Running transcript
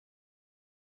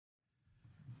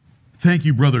Thank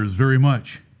you, brothers, very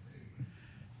much.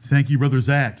 Thank you, Brother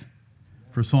Zach,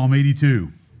 for Psalm 82.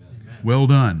 Amen. Well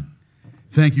done.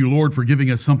 Thank you, Lord, for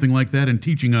giving us something like that and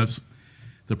teaching us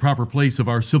the proper place of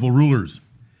our civil rulers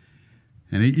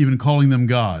and even calling them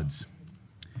gods.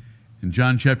 In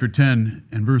John chapter 10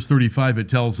 and verse 35, it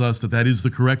tells us that that is the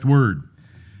correct word.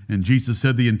 And Jesus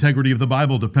said the integrity of the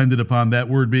Bible depended upon that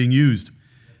word being used.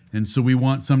 And so we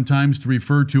want sometimes to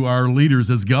refer to our leaders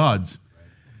as gods,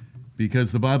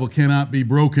 because the Bible cannot be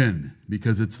broken,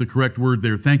 because it's the correct word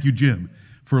there. Thank you, Jim,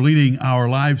 for leading our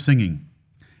live singing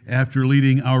after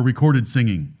leading our recorded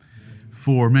singing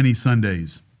for many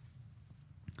Sundays.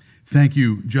 Thank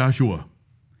you, Joshua,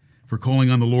 for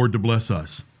calling on the Lord to bless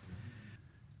us.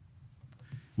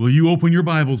 Will you open your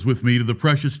Bibles with me to the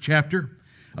precious chapter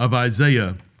of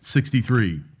Isaiah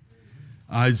 63?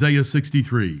 Isaiah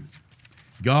 63.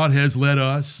 God has led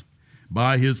us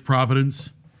by his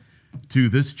providence to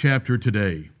this chapter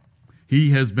today.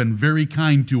 He has been very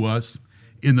kind to us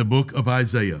in the book of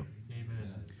Isaiah.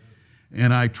 Amen.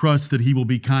 And I trust that he will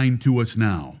be kind to us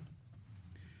now.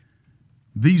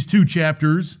 These two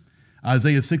chapters,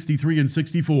 Isaiah 63 and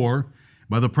 64,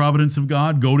 by the providence of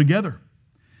God, go together.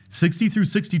 60 through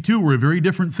 62 were a very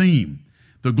different theme,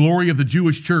 the glory of the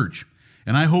Jewish church.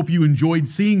 And I hope you enjoyed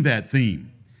seeing that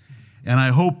theme. And I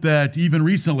hope that even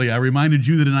recently I reminded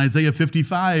you that in Isaiah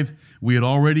 55, we had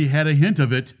already had a hint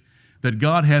of it, that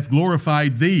God hath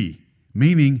glorified thee,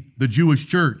 meaning the Jewish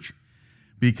church,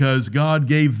 because God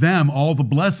gave them all the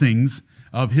blessings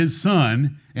of his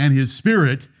Son and his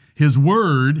Spirit, his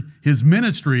Word, his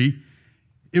ministry.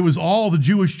 It was all the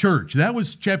Jewish church. That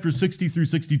was chapter 60 through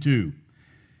 62.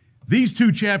 These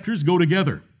two chapters go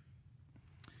together.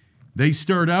 They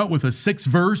start out with a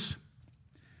 6-verse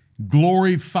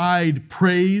glorified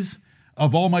praise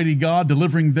of Almighty God,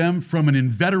 delivering them from an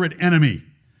inveterate enemy.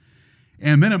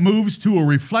 And then it moves to a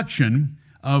reflection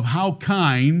of how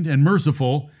kind and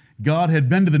merciful God had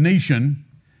been to the nation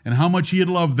and how much he had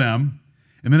loved them.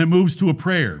 And then it moves to a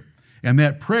prayer. And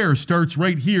that prayer starts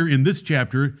right here in this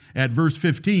chapter at verse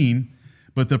 15,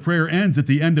 but the prayer ends at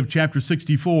the end of chapter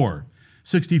 64.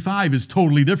 65 is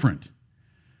totally different.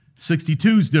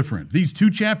 62 is different. These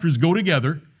two chapters go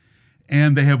together,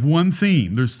 and they have one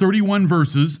theme. There's 31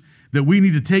 verses that we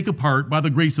need to take apart by the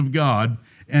grace of God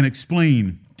and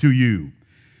explain to you.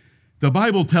 The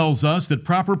Bible tells us that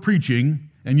proper preaching,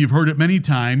 and you've heard it many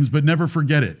times, but never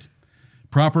forget it.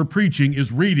 Proper preaching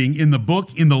is reading in the book,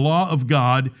 in the law of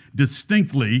God,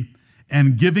 distinctly,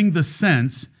 and giving the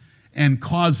sense and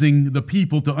causing the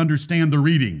people to understand the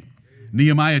reading.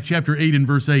 Nehemiah chapter 8 and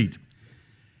verse 8.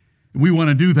 We want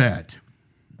to do that.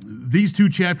 These two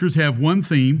chapters have one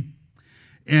theme,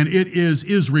 and it is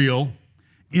Israel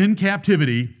in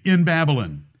captivity in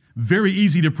Babylon. Very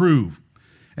easy to prove.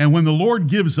 And when the Lord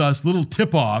gives us little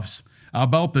tip-offs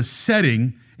about the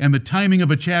setting and the timing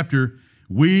of a chapter,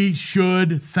 we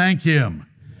should thank him.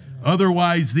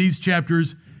 Otherwise, these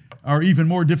chapters are even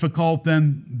more difficult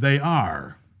than they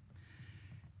are.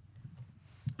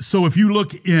 So if you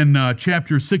look in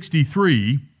chapter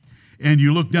 63, and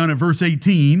you look down at verse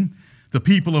 18, the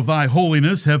people of thy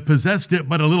holiness have possessed it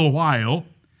but a little while,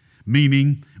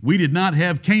 meaning we did not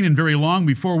have Canaan very long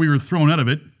before we were thrown out of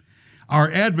it.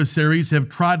 Our adversaries have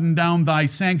trodden down thy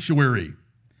sanctuary,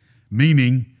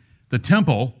 meaning the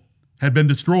temple had been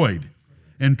destroyed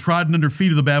and trodden under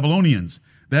feet of the Babylonians.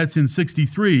 That's in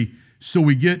 63. So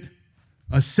we get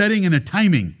a setting and a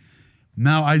timing.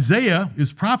 Now Isaiah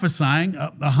is prophesying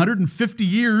 150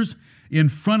 years in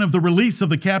front of the release of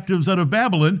the captives out of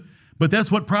Babylon, but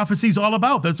that's what prophecy's all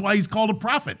about. That's why he's called a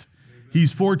prophet.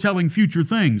 He's foretelling future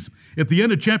things. At the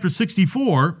end of chapter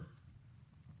 64,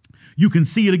 you can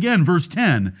see it again, verse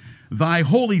 10. Thy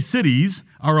holy cities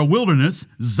are a wilderness.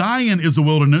 Zion is a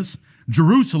wilderness.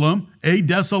 Jerusalem, a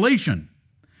desolation.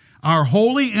 Our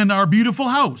holy and our beautiful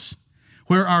house,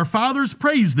 where our fathers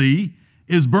praise thee,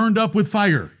 is burned up with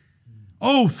fire.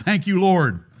 Oh, thank you,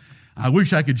 Lord. I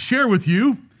wish I could share with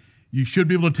you. You should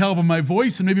be able to tell by my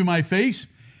voice and maybe my face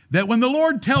that when the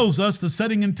Lord tells us the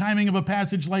setting and timing of a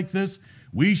passage like this,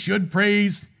 we should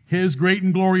praise his great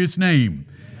and glorious name.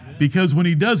 Amen. Because when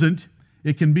he doesn't,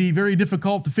 it can be very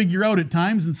difficult to figure out at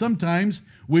times, and sometimes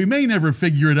we may never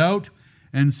figure it out,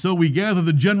 and so we gather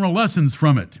the general lessons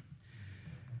from it.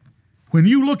 When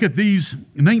you look at these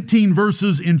 19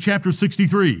 verses in chapter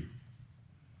 63,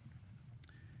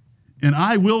 and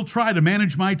I will try to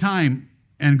manage my time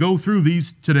and go through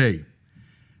these today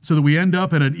so that we end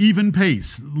up at an even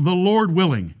pace, the Lord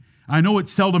willing. I know it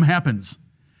seldom happens,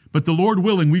 but the Lord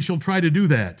willing, we shall try to do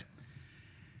that.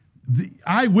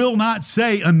 I will not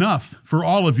say enough for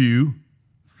all of you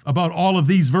about all of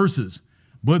these verses,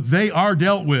 but they are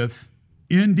dealt with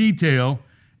in detail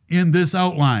in this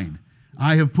outline.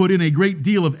 I have put in a great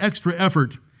deal of extra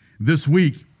effort this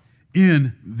week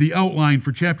in the outline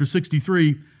for chapter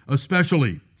 63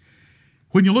 especially.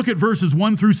 When you look at verses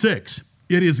 1 through 6,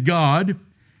 it is God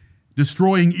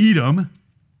destroying Edom,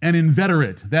 an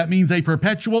inveterate. That means a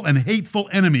perpetual and hateful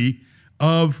enemy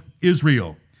of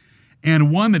Israel,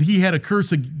 and one that he had a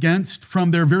curse against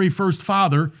from their very first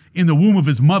father in the womb of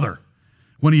his mother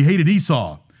when he hated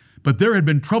Esau. But there had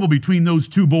been trouble between those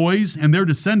two boys and their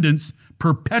descendants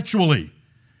perpetually.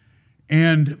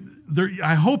 And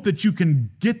I hope that you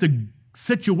can get the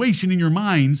situation in your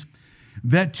minds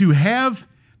that to have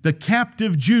the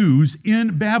captive Jews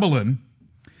in Babylon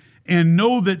and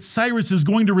know that Cyrus is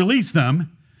going to release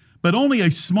them, but only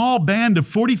a small band of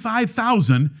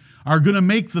 45,000 are going to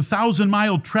make the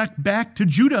 1,000-mile trek back to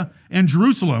Judah and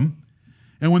Jerusalem.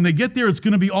 And when they get there, it's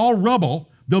going to be all rubble.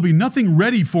 There'll be nothing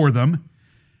ready for them.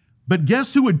 But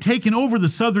guess who had taken over the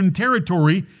southern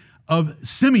territory of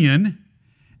Simeon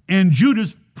and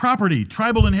Judah's property,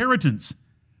 tribal inheritance?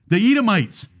 The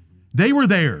Edomites. They were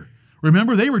there.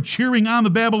 Remember, they were cheering on the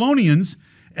Babylonians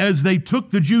as they took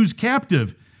the Jews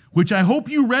captive, which I hope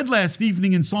you read last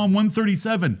evening in Psalm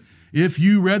 137. If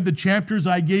you read the chapters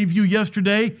I gave you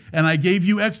yesterday, and I gave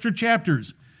you extra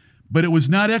chapters, but it was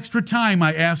not extra time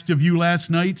I asked of you last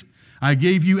night. I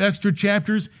gave you extra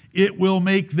chapters. It will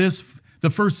make the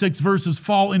first 6 verses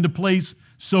fall into place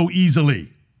so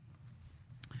easily.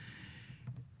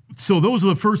 So those are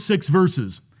the first 6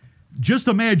 verses. Just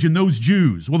imagine those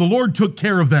Jews. Well, the Lord took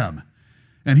care of them,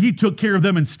 and he took care of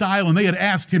them in style, and they had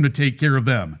asked him to take care of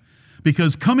them.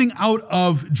 Because coming out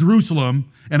of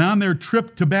Jerusalem and on their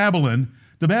trip to Babylon,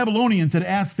 the Babylonians had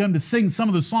asked them to sing some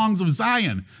of the songs of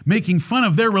Zion, making fun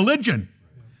of their religion.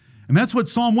 And that's what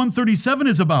Psalm 137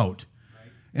 is about.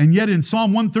 And yet in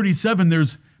Psalm 137,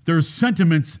 there's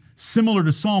sentiments similar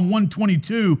to Psalm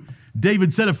 122.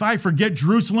 David said, if I forget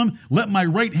Jerusalem, let my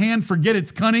right hand forget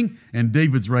its cunning. And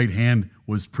David's right hand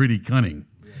was pretty cunning.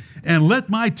 And let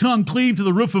my tongue cleave to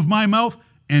the roof of my mouth.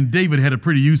 And David had a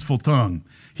pretty useful tongue.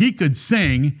 He could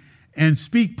sing and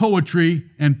speak poetry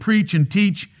and preach and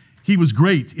teach. He was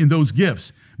great in those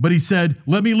gifts. But he said,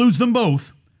 let me lose them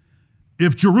both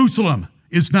if Jerusalem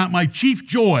is not my chief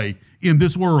joy in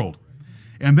this world.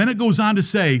 And then it goes on to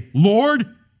say, Lord,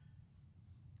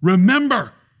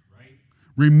 remember.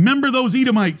 Remember those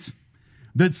Edomites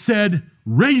that said,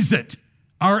 raze it,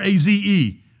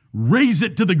 R-A-Z-E, raze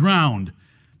it to the ground.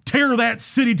 Tear that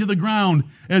city to the ground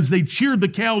as they cheered the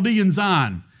Chaldeans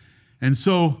on. And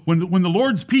so when the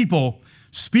Lord's people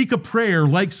speak a prayer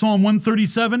like Psalm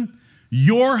 137,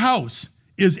 your house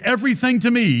is everything to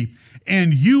me,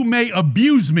 and you may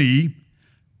abuse me.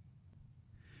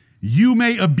 You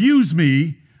may abuse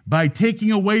me by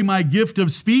taking away my gift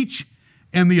of speech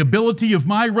and the ability of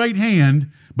my right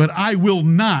hand, but I will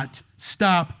not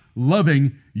stop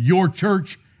loving your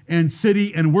church and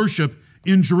city and worship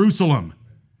in Jerusalem.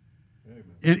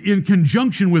 And in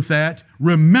conjunction with that,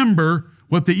 remember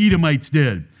what the Edomites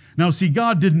did. Now, see,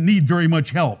 God didn't need very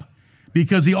much help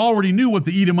because he already knew what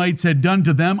the Edomites had done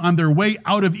to them on their way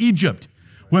out of Egypt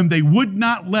when they would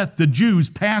not let the Jews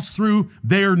pass through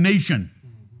their nation.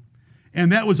 And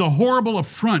that was a horrible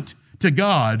affront to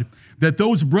God that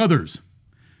those brothers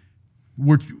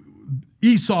were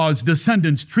Esau's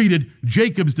descendants treated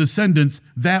Jacob's descendants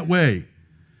that way.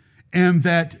 And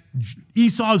that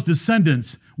Esau's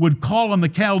descendants would call on the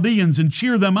Chaldeans and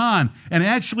cheer them on and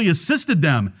actually assisted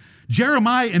them.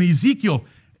 Jeremiah and Ezekiel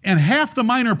and half the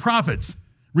minor prophets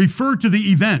refer to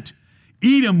the event.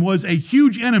 Edom was a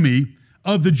huge enemy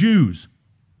of the Jews.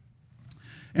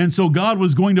 And so God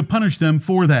was going to punish them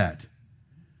for that.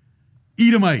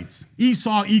 Edomites.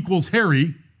 Esau equals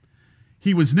hairy.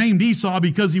 He was named Esau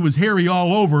because he was hairy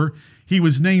all over. He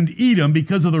was named Edom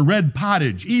because of the red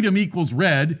pottage. Edom equals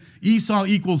red. Esau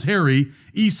equals hairy.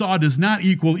 Esau does not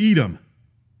equal Edom.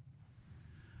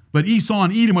 But Esau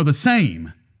and Edom are the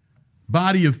same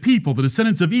body of people. The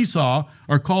descendants of Esau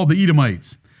are called the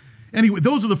Edomites. Anyway,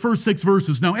 those are the first 6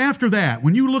 verses. Now, after that,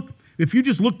 if you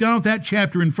just look down at that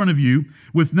chapter in front of you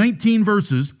with 19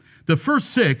 verses, the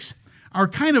first 6 are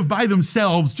kind of by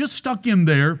themselves, just stuck in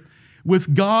there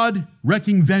with God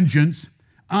wreaking vengeance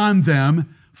on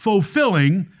them,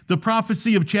 fulfilling the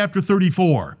prophecy of chapter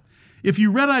 34. If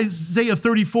you read Isaiah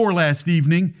 34 last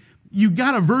evening, you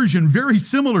got a version very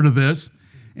similar to this,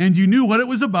 and you knew what it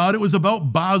was about. It was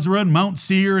about Bozrah and Mount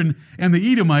Seir and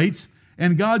the Edomites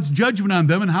and God's judgment on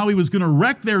them and how he was going to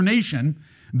wreck their nation.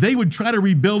 They would try to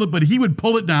rebuild it, but he would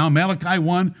pull it down. Malachi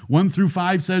 1 through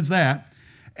 5 says that.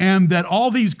 And that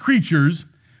all these creatures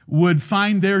would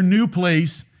find their new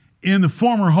place in the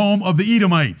former home of the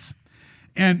Edomites.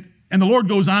 And And the Lord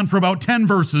goes on for about 10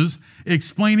 verses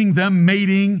explaining them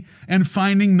mating and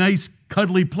finding nice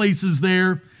cuddly places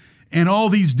there and all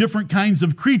these different kinds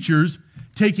of creatures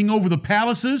taking over the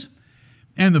palaces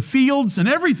and the fields and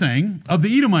everything of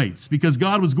the Edomites because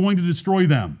God was going to destroy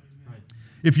them.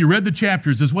 If you read the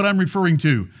chapters, is what I'm referring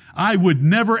to. I would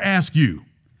never ask you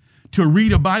to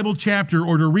read a Bible chapter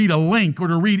or to read a link or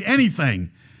to read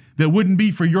anything that wouldn't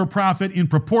be for your profit in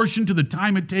proportion to the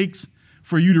time it takes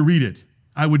for you to read it.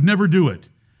 I would never do it.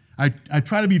 I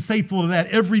try to be faithful to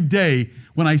that every day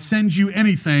when I send you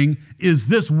anything. Is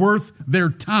this worth their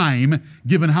time,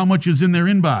 given how much is in their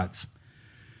inbox?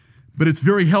 But it's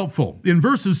very helpful. In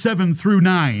verses 7 through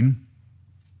 9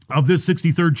 of this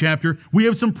 63rd chapter, we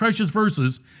have some precious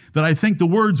verses that I think the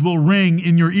words will ring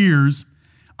in your ears.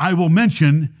 I will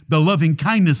mention the loving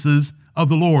kindnesses of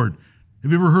the Lord.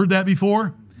 Have you ever heard that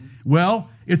before? Well,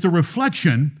 it's a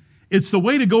reflection. It's the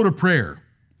way to go to prayer.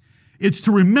 It's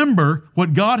to remember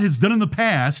what God has done in the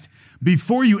past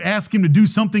before you ask him to do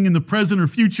something in the present or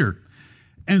future.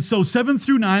 And so 7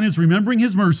 through 9 is remembering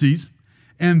his mercies,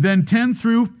 and then 10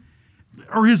 through,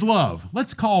 or his love.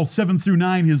 Let's call 7 through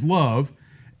 9 his love,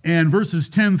 and verses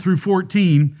 10 through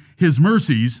 14 his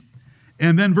mercies,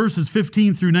 and then verses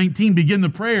 15 through 19 begin the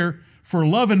prayer for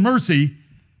love and mercy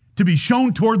to be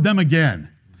shown toward them again.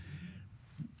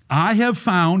 I have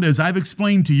found, as I've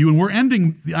explained to you, and we're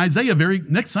ending Isaiah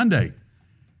next Sunday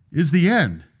is the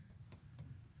end.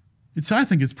 I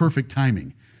think it's perfect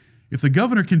timing. If the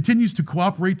governor continues to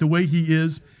cooperate the way he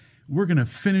is, we're going to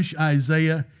finish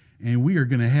Isaiah, and we are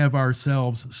going to have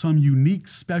ourselves some unique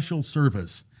special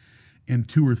service in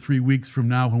 2 or 3 weeks from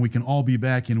now when we can all be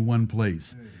back in one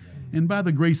place. And by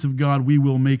the grace of God, we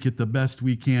will make it the best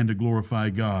we can to glorify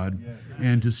God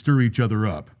and to stir each other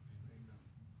up.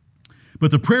 But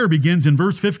the prayer begins in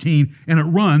verse 15, and it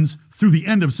runs through the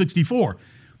end of 64.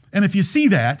 And if you see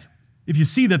that,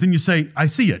 then you say, I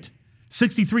see it.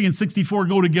 63 and 64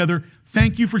 go together.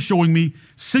 Thank you for showing me.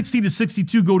 60 to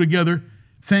 62 go together.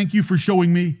 Thank you for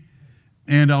showing me.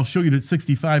 And I'll show you that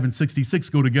 65 and 66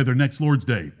 go together next Lord's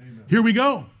Day. Amen. Here we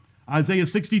go. Isaiah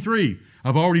 63.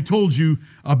 I've already told you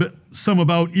some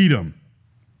about Edom.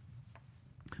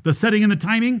 The setting and the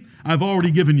timing, I've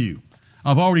already given you.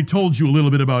 I've already told you a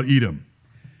little bit about Edom.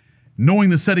 Knowing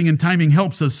the setting and timing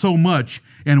helps us so much,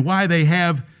 and why they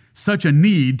have such a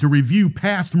need to review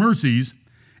past mercies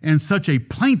and such a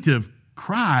plaintive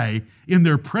cry in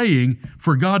their praying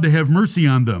for God to have mercy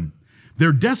on them.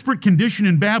 Their desperate condition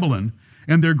in Babylon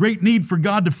and their great need for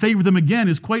God to favor them again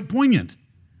is quite poignant.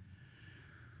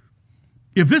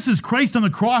 If this is Christ on the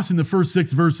cross in the first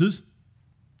 6 verses,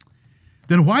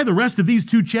 then why the rest of these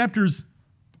 2 chapters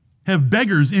have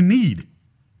beggars in need?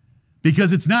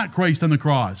 Because it's not Christ on the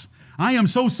cross. I am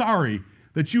so sorry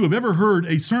that you have ever heard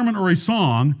a sermon or a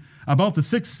song about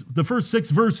the first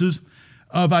 6 verses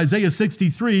of Isaiah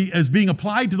 63 as being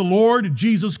applied to the Lord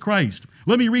Jesus Christ.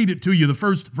 Let me read it to you, the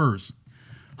first verse.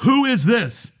 Who is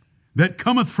this that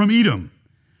cometh from Edom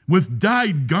with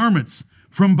dyed garments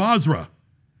from Bozrah?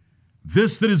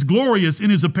 This that is glorious in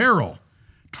his apparel,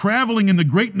 traveling in the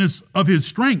greatness of his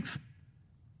strength.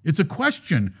 It's a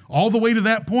question all the way to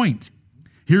that point.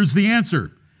 Here's the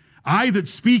answer. I that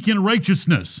speak in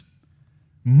righteousness,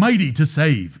 mighty to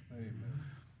save. Amen.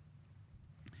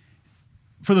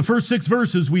 For the first 6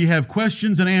 verses, we have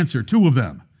questions and answer, 2 of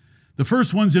them. The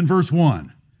first one's in verse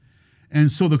 1.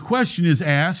 And so the question is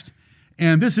asked,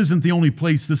 and this isn't the only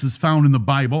place this is found in the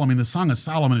Bible. I mean, the Song of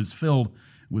Solomon is filled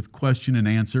with question and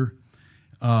answer.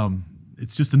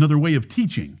 It's just another way of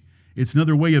teaching. It's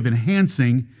another way of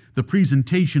enhancing the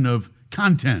presentation of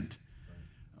content.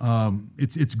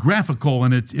 It's graphical,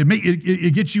 and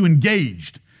it gets you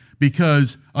engaged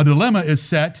because a dilemma is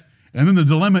set, and then the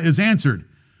dilemma is answered.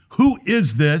 Who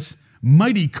is this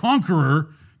mighty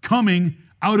conqueror coming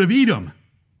out of Edom?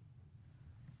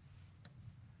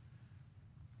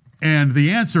 And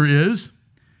the answer is,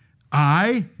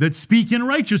 I that speak in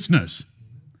righteousness,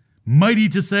 mighty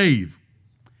to save.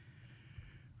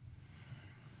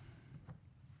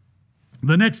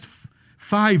 The next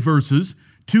 5 verses,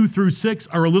 2 through 6,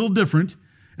 are a little different,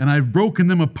 and I've broken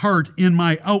them apart in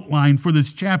my outline for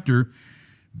this chapter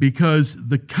because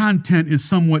the content is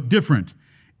somewhat different.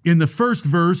 In the first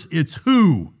verse, it's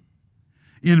who.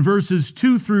 In verses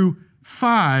 2 through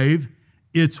 5,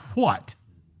 it's what.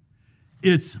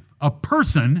 It's a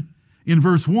person in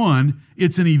verse 1.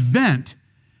 It's an event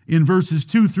in verses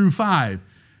 2 through 5.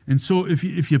 And so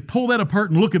if you pull that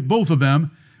apart and look at both of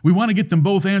them, we want to get them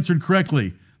both answered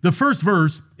correctly. The first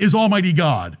verse is Almighty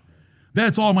God.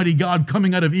 That's Almighty God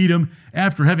coming out of Edom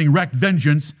after having wreaked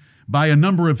vengeance by a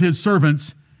number of his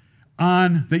servants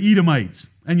on the Edomites.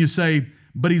 And you say,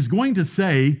 but he's going to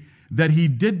say that he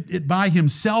did it by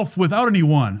himself without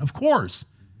anyone. Of course.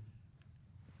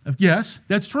 Yes,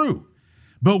 that's true.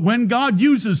 But when God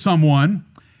uses someone,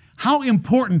 how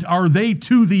important are they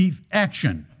to the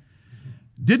action?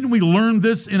 Didn't we learn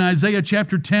this in Isaiah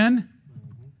chapter 10?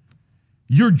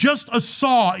 You're just a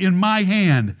saw in my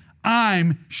hand.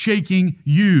 I'm shaking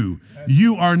you.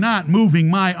 You are not moving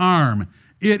my arm.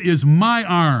 It is my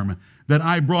arm that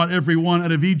I brought everyone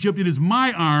out of Egypt. It is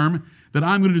my arm that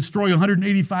I'm going to destroy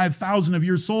 185,000 of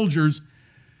your soldiers.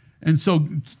 And so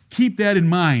keep that in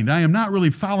mind. I am not really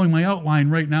following my outline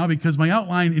right now because my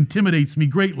outline intimidates me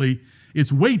greatly.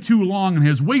 It's way too long and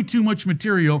has way too much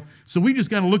material. So we just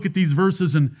got to look at these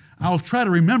verses, and I'll try to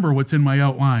remember what's in my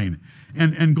outline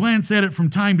and glance at it from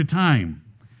time to time.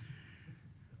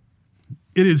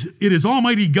 It is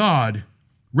Almighty God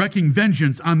wreaking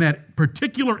vengeance on that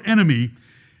particular enemy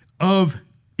of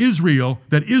Israel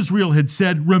that Israel had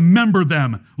said, remember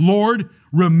them, Lord.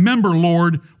 Remember,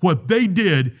 Lord, what they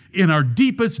did in our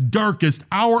deepest, darkest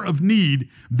hour of need.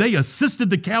 They assisted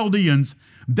the Chaldeans.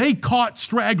 They caught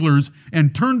stragglers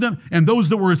and turned them, and those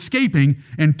that were escaping,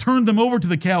 and turned them over to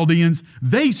the Chaldeans.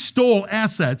 They stole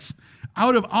assets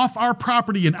off our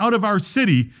property and out of our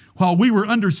city while we were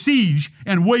under siege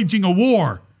and waging a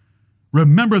war.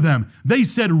 Remember them. They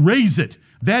said, raise it.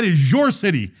 That is your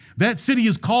city. That city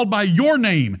is called by your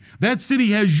name. That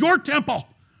city has your temple.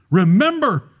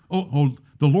 Remember. Oh,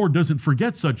 the Lord doesn't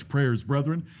forget such prayers,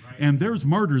 brethren. Right. And there's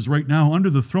martyrs right now under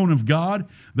the throne of God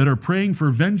that are praying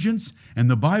for vengeance. And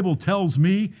the Bible tells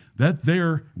me that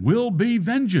there will be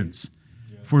vengeance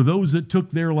for those that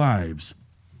took their lives.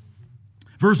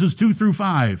 Verses 2 through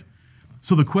 5.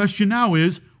 So the question now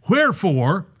is,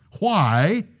 wherefore,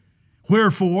 why,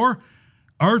 wherefore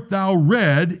art thou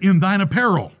red in thine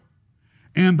apparel,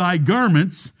 and thy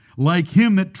garments like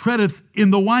him that treadeth in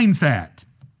the wine fat?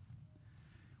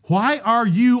 Why are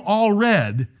you all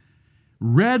red?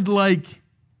 Red like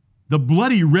the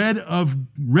bloody red of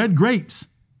red grapes.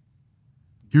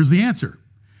 Here's the answer.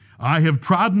 I have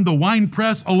trodden the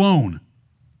winepress alone,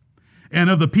 and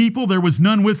of the people there was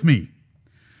none with me.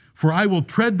 For I will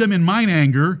tread them in mine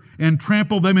anger, and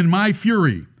trample them in my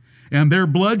fury, and their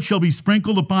blood shall be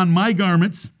sprinkled upon my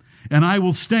garments, and I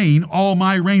will stain all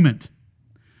my raiment.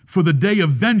 For the day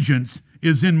of vengeance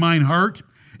is in mine heart,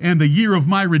 and the year of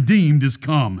my redeemed is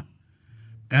come.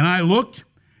 And I looked,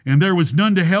 and there was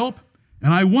none to help,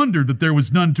 and I wondered that there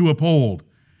was none to uphold.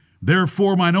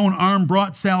 Therefore mine own arm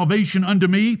brought salvation unto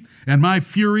me, and my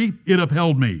fury it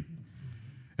upheld me.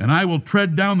 And I will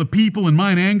tread down the people in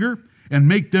mine anger, and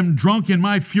make them drunk in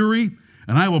my fury,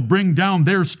 and I will bring down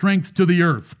their strength to the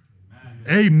earth.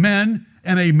 Amen, amen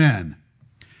and amen.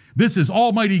 This is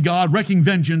Almighty God wreaking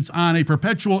vengeance on a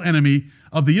perpetual enemy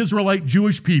of the Israelite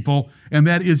Jewish people, and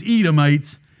that is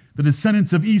Edomites, the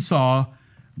descendants of Esau,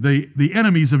 the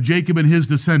enemies of Jacob and his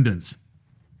descendants.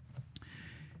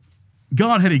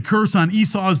 God had a curse on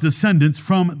Esau's descendants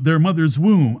from their mother's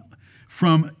womb,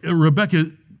 from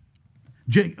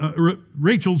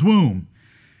Rachel's womb.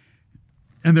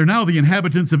 And they're now the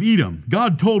inhabitants of Edom.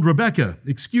 God told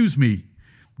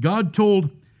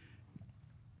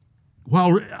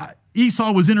while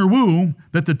Esau was in her womb,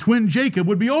 that the twin Jacob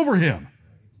would be over him.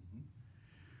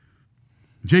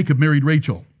 Jacob married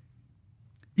Rachel.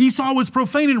 Esau was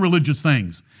profane in religious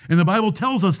things, and the Bible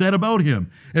tells us that about him.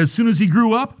 As soon as he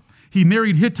grew up, he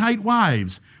married Hittite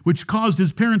wives, which caused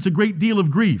his parents a great deal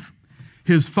of grief.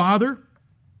 His family,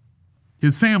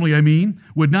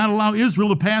 would not allow Israel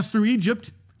to pass through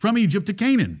from Egypt to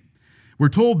Canaan. We're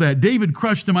told that David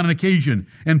crushed them on an occasion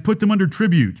and put them under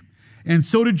tribute. And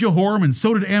so did Jehoram, and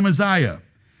so did Amaziah.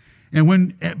 And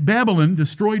when Babylon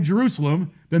destroyed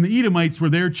Jerusalem, then the Edomites were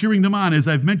there cheering them on, as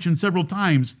I've mentioned several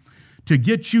times, to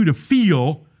get you to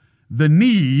feel the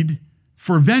need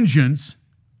for vengeance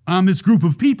on this group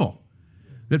of people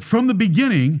that from the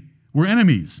beginning were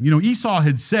enemies. You know, Esau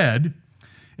had said,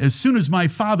 as soon as my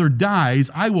father dies,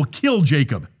 I will kill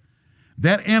Jacob.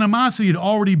 That animosity had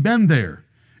already been there,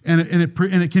 and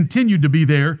it continued to be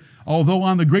there, although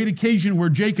on the great occasion where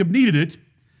Jacob needed it,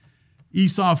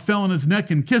 Esau fell on his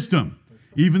neck and kissed him,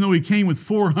 even though he came with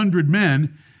 400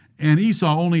 men, and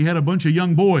Esau only had a bunch of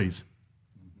young boys.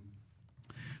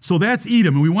 So that's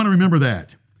Edom, and we want to remember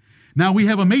that. Now we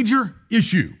have a major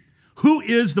issue. Who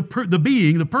is the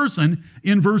person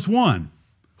in verse 1?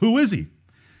 Who is he?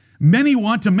 Many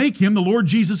want to make him the Lord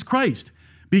Jesus Christ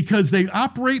because they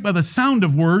operate by the sound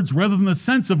of words rather than the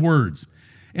sense of words.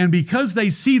 And because they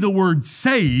see the word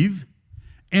save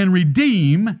and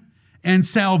redeem and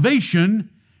salvation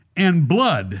and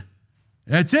blood.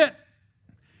 That's it.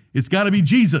 It's got to be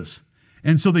Jesus.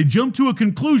 And so they jump to a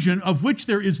conclusion of which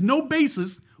there is no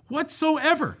basis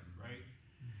whatsoever.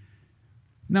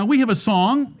 Now, we have a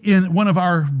song in one of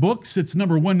our books. It's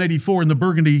number 194 in the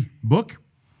Burgundy book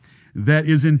that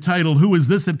is entitled, "Who Is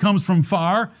This That Comes From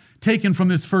Far?" taken from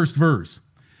this first verse.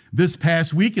 This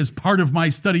past week, as part of my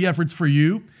study efforts for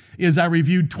you, is I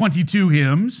reviewed 22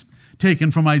 hymns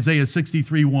taken from Isaiah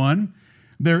 63:1.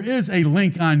 There is a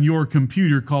link on your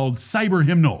computer called Cyber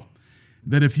Hymnal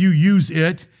that if you use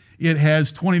it, it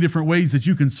has 20 different ways that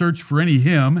you can search for any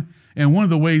hymn. And one of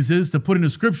the ways is to put in a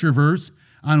scripture verse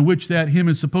on which that hymn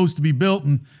is supposed to be built.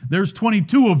 And there's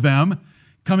 22 of them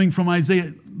coming from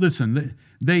Isaiah. Listen,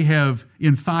 they have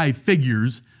in 5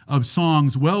 figures of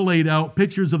songs well laid out,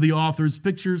 pictures of the authors,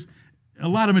 pictures, a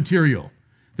lot of material.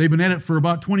 They've been at it for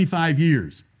about 25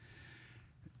 years.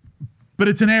 But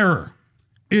it's an error.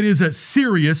 It is a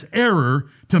serious error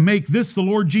to make this the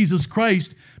Lord Jesus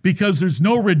Christ, because there's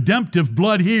no redemptive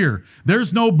blood here.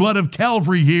 There's no blood of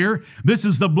Calvary here. This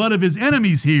is the blood of his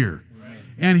enemies here. Right.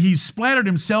 And he splattered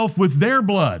himself with their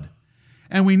blood.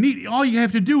 And all you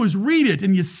have to do is read it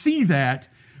and you see that.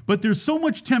 But there's so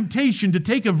much temptation to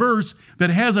take a verse that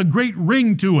has a great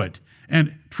ring to it.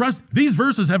 And trust, these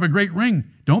verses have a great ring,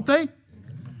 don't they?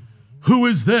 Who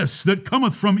is this that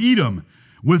cometh from Edom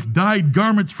with dyed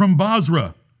garments from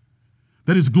Basra,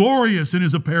 that is glorious in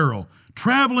his apparel,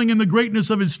 traveling in the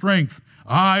greatness of his strength?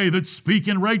 I that speak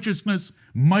in righteousness,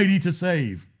 mighty to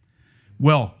save.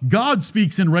 Well, God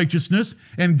speaks in righteousness,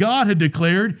 and God had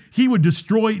declared he would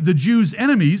destroy the Jews'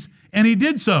 enemies, and he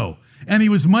did so. And he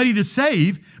was mighty to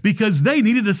save because they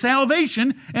needed a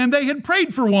salvation, and they had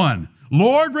prayed for one.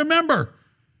 Lord, remember,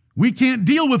 we can't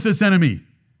deal with this enemy.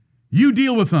 You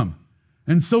deal with them.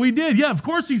 And so he did. Yeah, of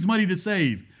course he's mighty to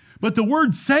save. But the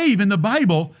word save in the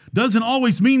Bible doesn't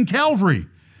always mean Calvary.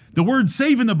 The word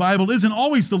save in the Bible isn't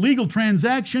always the legal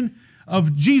transaction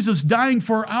of Jesus dying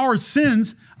for our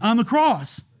sins on the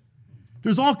cross.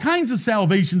 There's all kinds of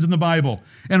salvations in the Bible.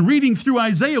 And reading through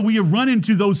Isaiah, we have run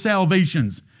into those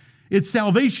salvations. It's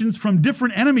salvations from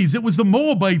different enemies. It was the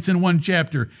Moabites in one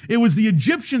chapter. It was the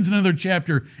Egyptians in another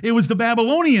chapter. It was the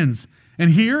Babylonians.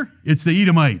 And here, it's the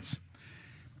Edomites.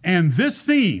 And this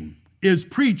theme is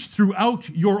preached throughout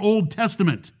your Old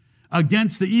Testament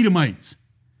against the Edomites.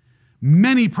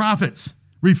 Many prophets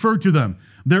refer to them.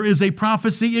 There is a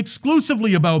prophecy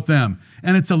exclusively about them,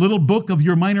 and it's a little book of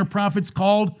your minor prophets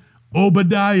called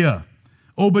Obadiah.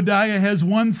 Obadiah has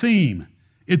one theme.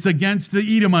 It's against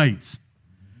the Edomites.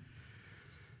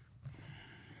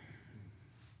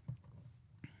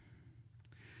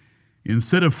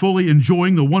 Instead of fully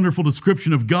enjoying the wonderful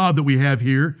description of God that we have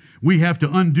here, we have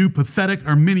to undo pathetic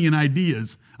Arminian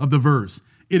ideas of the verse.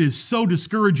 It is so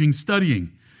discouraging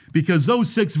studying because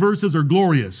those 6 verses are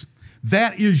glorious.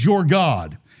 That is your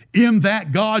God. In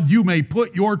that God you may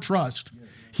put your trust.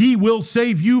 He will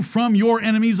save you from your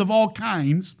enemies of all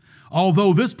kinds,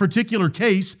 although this particular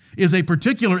case is a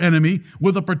particular enemy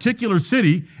with a particular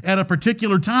city at a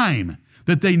particular time,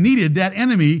 that they needed that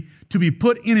enemy to be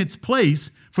put in its place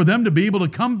for them to be able to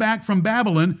come back from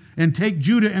Babylon and take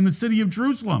Judah and the city of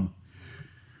Jerusalem.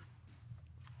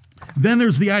 Then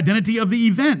there's the identity of the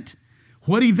event.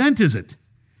 What event is it?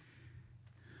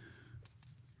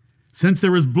 Since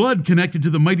there is blood connected to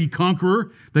the mighty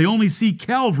conqueror, they only see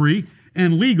Calvary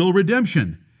and legal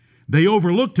redemption. They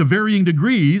overlook to varying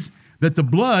degrees that the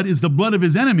blood is the blood of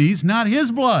his enemies, not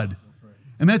his blood.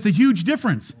 And that's a huge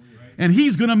difference. And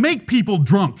he's going to make people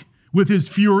drunk with his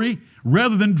fury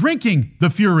rather than drinking the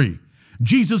fury.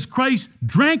 Jesus Christ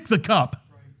drank the cup.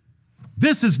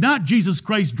 This is not Jesus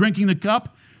Christ drinking the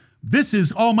cup. This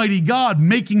is Almighty God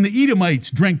making the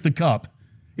Edomites drink the cup.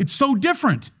 It's so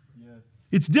different. Yes.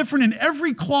 It's different in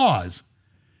every clause.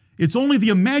 It's only the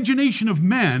imagination of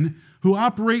men who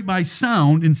operate by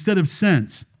sound instead of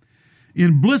sense.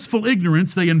 In blissful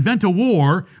ignorance, they invent a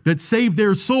war that saved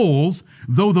their souls,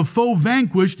 though the foe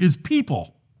vanquished is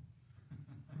people.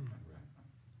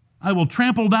 I will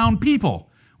trample down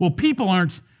people. Well, people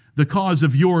aren't the cause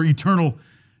of your eternal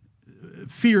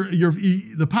fear,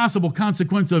 the possible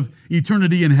consequence of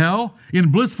eternity in hell.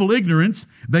 In blissful ignorance,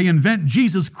 they invent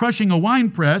Jesus crushing a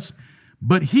winepress,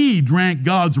 but he drank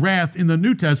God's wrath in the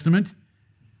New Testament.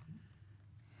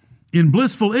 In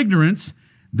blissful ignorance,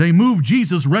 they move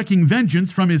Jesus wreaking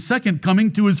vengeance from his second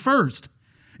coming to his first.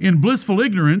 In blissful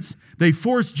ignorance, they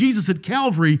force Jesus at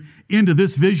Calvary into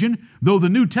this vision, though the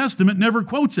New Testament never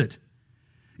quotes it.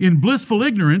 In blissful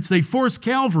ignorance, they force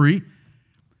Calvary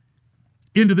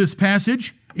into this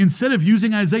passage instead of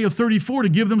using Isaiah 34 to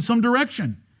give them some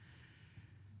direction.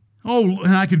 Oh,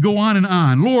 and I could go on and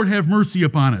on. Lord, have mercy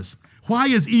upon us. Why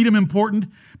is Edom important?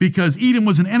 Because Edom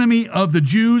was an enemy of the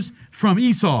Jews from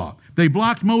Esau. They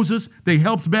blocked Moses, they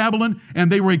helped Babylon,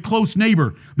 and they were a close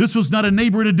neighbor. This was not a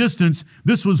neighbor at a distance.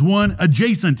 This was one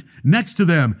adjacent, next to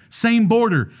them, same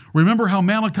border. Remember how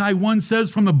Malachi 1 says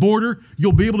from the border,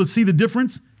 you'll be able to see the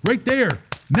difference? Right there,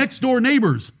 next door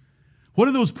neighbors. What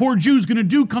are those poor Jews going to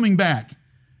do coming back?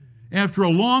 After a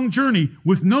long journey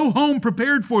with no home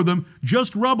prepared for them,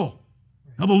 just rubble.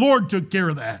 Now the Lord took care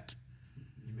of that.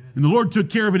 And the Lord took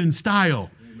care of it in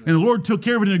style. And the Lord took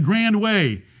care of it in a grand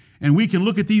way. And we can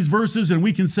look at these verses and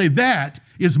we can say, that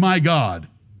is my God.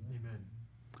 Amen.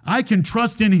 I can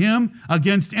trust in him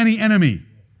against any enemy.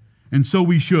 And so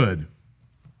we should.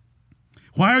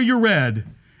 Why are you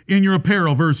red in your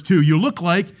apparel? Verse 2, you look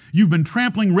like you've been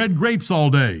trampling red grapes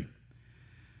all day.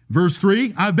 Verse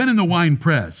 3, I've been in the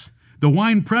winepress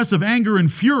of anger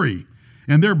and fury,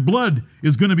 and their blood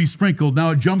is going to be sprinkled.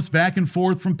 Now it jumps back and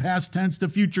forth from past tense to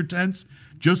future tense,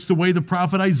 just the way the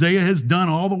prophet Isaiah has done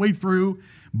all the way through.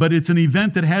 But it's an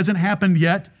event that hasn't happened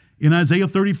yet. In Isaiah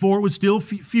 34, it was still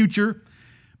future,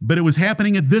 but it was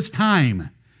happening at this time.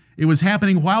 It was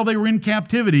happening while they were in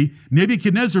captivity.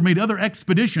 Nebuchadnezzar made other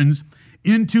expeditions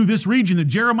into this region that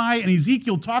Jeremiah and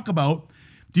Ezekiel talk about.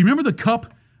 Do you remember the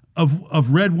cup of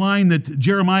red wine that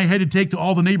Jeremiah had to take to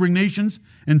all the neighboring nations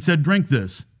and said, drink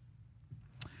this?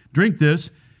 Drink this,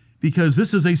 because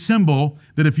this is a symbol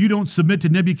that if you don't submit to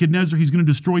Nebuchadnezzar, he's going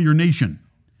to destroy your nation.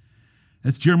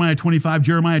 That's Jeremiah 25,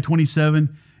 Jeremiah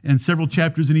 27, and several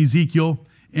chapters in Ezekiel.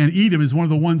 And Edom is one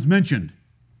of the ones mentioned.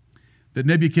 That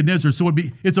Nebuchadnezzar, so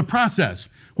it's a process.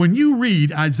 When you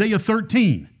read Isaiah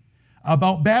 13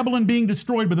 about Babylon being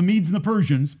destroyed by the Medes and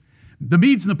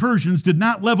the Persians did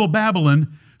not level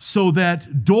Babylon so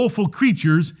that doleful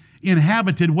creatures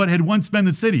inhabited what had once been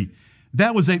the city.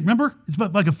 That was remember? It's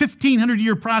about like a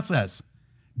 1,500-year process.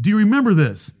 Do you remember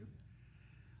this?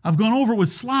 I've gone over it with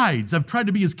slides. I've tried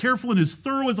to be as careful and as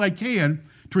thorough as I can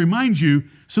to remind you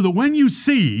so that when you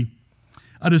see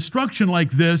a destruction like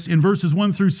this in verses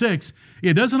 1 through 6,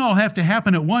 it doesn't all have to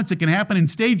happen at once. It can happen in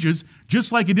stages,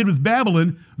 just like it did with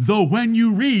Babylon, though when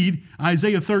you read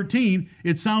Isaiah 13,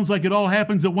 it sounds like it all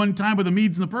happens at one time with the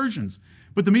Medes and the Persians.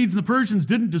 But the Medes and the Persians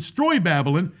didn't destroy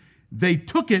Babylon. They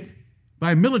took it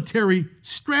by military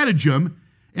stratagem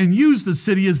and used the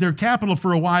city as their capital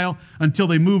for a while until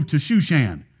they moved to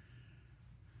Shushan.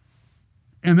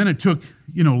 And then it took,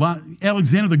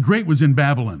 Alexander the Great was in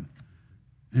Babylon.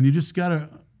 And you just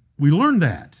we learned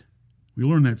that.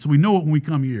 So we know it when we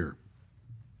come here.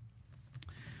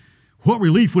 What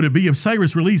relief would it be if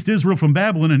Cyrus released Israel from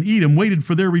Babylon and Edom waited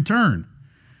for their return?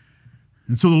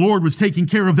 And so the Lord was taking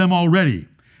care of them already.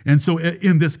 And so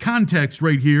in this context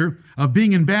right here of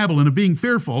being in Babylon, of being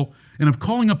fearful, and of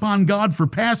calling upon God for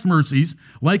past mercies,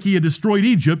 like he had destroyed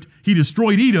Egypt, he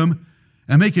destroyed Edom,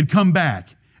 and they could come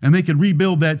back, and they could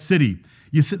rebuild that city.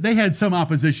 They had some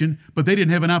opposition, but they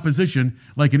didn't have an opposition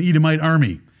like an Edomite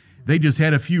army. They just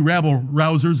had a few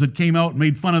rabble-rousers that came out and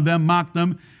made fun of them, mocked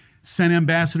them, sent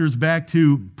ambassadors back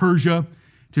to Persia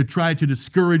to try to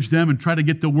discourage them and try to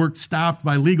get the work stopped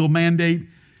by legal mandate,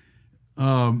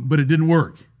 but it didn't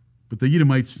work. But the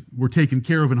Edomites were taken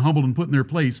care of and humbled and put in their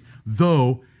place,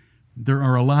 though there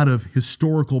are a lot of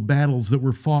historical battles that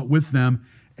were fought with them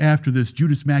after this.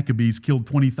 Judas Maccabees killed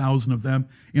 20,000 of them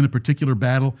in a particular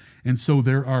battle, and so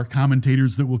there are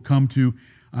commentators that will come to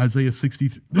Isaiah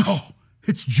 63. Oh,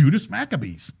 it's Judas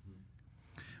Maccabees.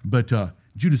 But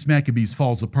Judas Maccabees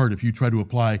falls apart if you try to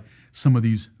apply some of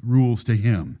these rules to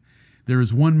him. There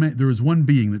is one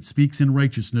being that speaks in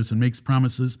righteousness and makes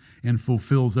promises and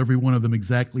fulfills every one of them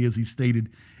exactly as he stated,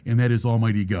 and that is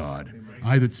Almighty God. Amen.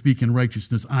 I that speak in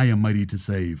righteousness, I am mighty to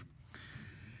save.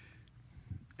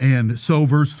 And so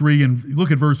verse 3, and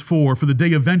look at verse 4, for the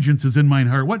day of vengeance is in mine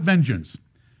heart. What vengeance?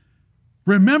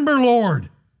 Remember, Lord.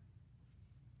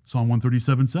 Psalm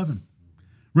 137:7.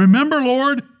 Remember,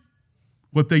 Lord,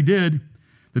 what they did.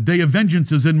 The day of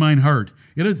vengeance is in mine heart.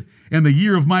 It is, and the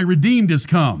year of my redeemed is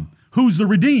come. Who's the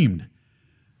redeemed?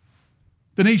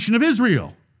 The nation of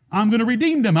Israel. I'm going to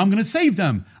redeem them. I'm going to save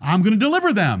them. I'm going to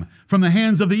deliver them from the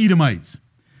hands of the Edomites.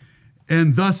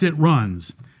 And thus it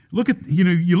runs.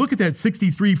 You look at that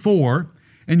 63:4,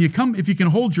 and if you can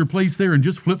hold your place there and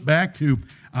just flip back to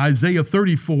Isaiah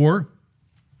 34,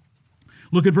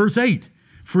 look at verse 8.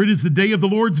 For it is the day of the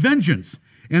Lord's vengeance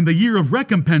and the year of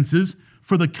recompenses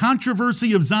for the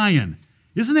controversy of Zion.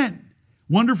 Isn't that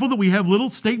wonderful that we have little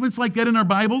statements like that in our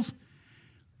Bibles?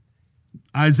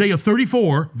 Isaiah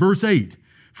 34, verse 8.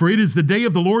 For it is the day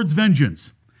of the Lord's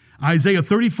vengeance. Isaiah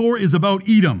 34 is about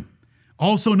Edom,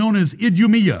 also known as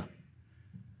Idumea,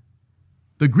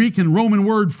 the Greek and Roman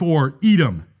word for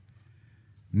Edom,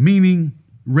 meaning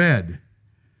red.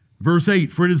 Verse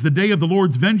 8, for it is the day of the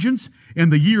Lord's vengeance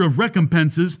and the year of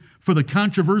recompenses for the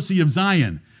controversy of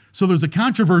Zion. So there's a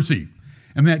controversy,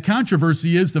 and that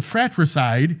controversy is the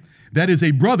fratricide, that is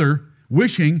a brother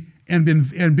wishing and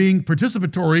being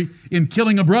participatory in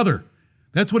killing a brother.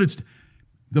 That's what it's...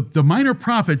 The minor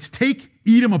prophets take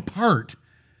Edom apart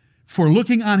for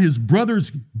looking on his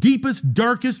brother's deepest,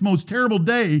 darkest, most terrible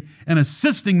day and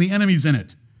assisting the enemies in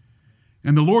it.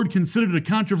 And the Lord considered it a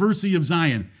controversy of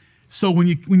Zion. So when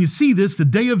you see this, the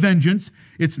day of vengeance,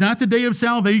 it's not the day of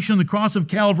salvation, the cross of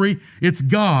Calvary. It's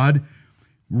God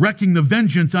wreaking the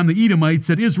vengeance on the Edomites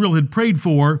that Israel had prayed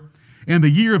for. And the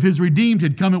year of his redeemed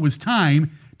had come. It was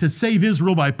time to save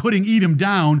Israel by putting Edom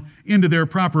down into their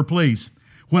proper place.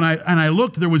 When I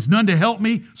looked, there was none to help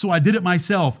me, so I did it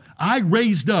myself. I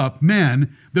raised up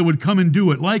men that would come and do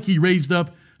it, like he raised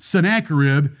up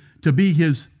Sennacherib to be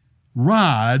his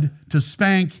rod to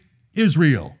spank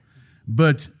Israel.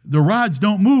 But the rods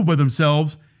don't move by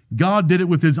themselves. God did it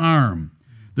with his arm.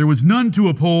 There was none to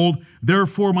uphold,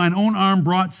 therefore mine own arm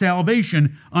brought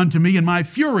salvation unto me in my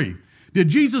fury. Did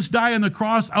Jesus die on the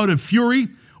cross out of fury,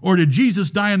 or did Jesus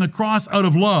die on the cross out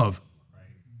of love?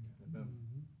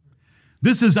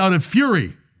 This is out of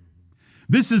fury.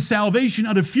 This is salvation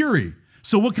out of fury.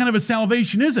 So what kind of a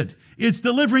salvation is it? It's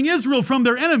delivering Israel from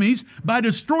their enemies by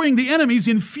destroying the enemies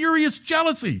in furious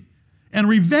jealousy and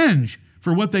revenge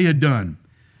for what they had done.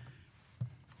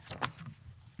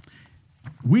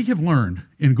 We have learned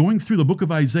in going through the book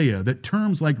of Isaiah that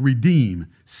terms like redeem,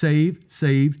 save,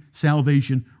 saved,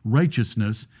 salvation,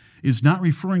 righteousness is not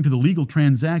referring to the legal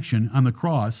transaction on the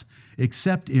cross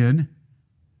except in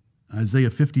Isaiah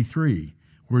 53,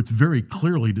 where it's very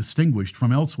clearly distinguished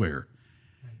from elsewhere.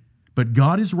 But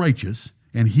God is righteous,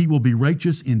 and he will be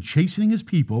righteous in chastening his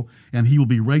people, and he will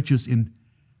be righteous in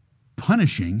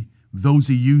punishing those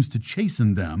he used to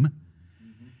chasten them.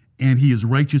 And he is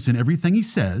righteous in everything he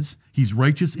says. He's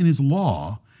righteous in his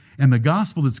law. And the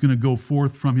gospel that's going to go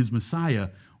forth from his Messiah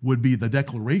would be the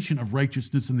declaration of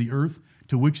righteousness in the earth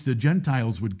to which the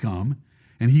Gentiles would come.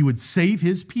 And he would save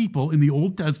his people in the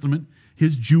Old Testament,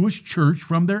 his Jewish church,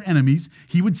 from their enemies.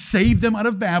 He would save them out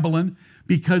of Babylon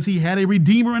because he had a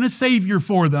Redeemer and a Savior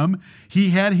for them.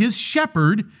 He had his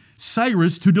shepherd,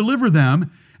 Cyrus, to deliver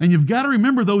them. And you've got to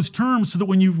remember those terms so that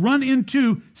when you run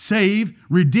into save,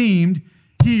 redeemed,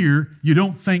 here, you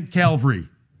don't think Calvary.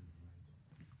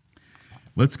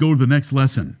 Let's go to the next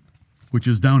lesson, which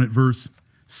is down at verse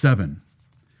 7.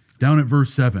 Down at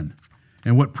verse 7.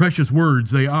 And what precious words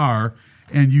they are,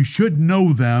 and you should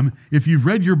know them. If you've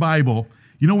read your Bible,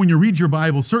 you know when you read your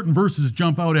Bible, certain verses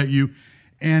jump out at you.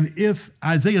 And if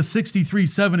Isaiah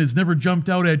 63:7 has never jumped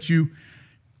out at you,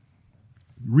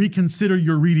 reconsider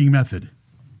your reading method.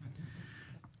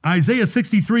 Isaiah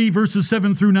 63, verses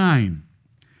 7 through 9.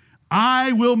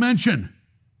 I will mention.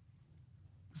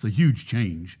 It's a huge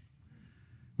change.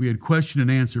 We had question and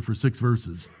answer for 6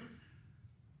 verses.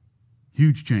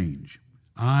 Huge change.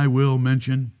 I will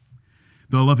mention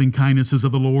the loving kindnesses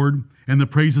of the Lord and the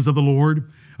praises of the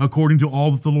Lord, according to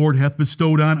all that the Lord hath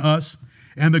bestowed on us,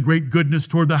 and the great goodness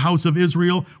toward the house of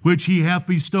Israel, which he hath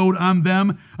bestowed on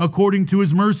them, according to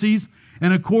his mercies,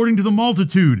 and according to the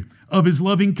multitude of his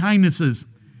loving kindnesses.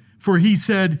 For he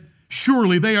said,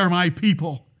 surely they are my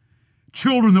people,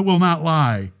 children that will not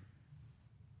lie.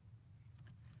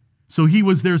 So he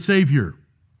was their Savior.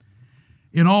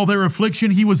 In all their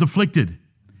affliction he was afflicted,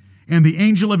 and the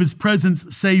angel of his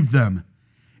presence saved them.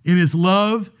 In his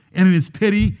love and in his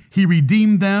pity he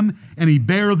redeemed them, and he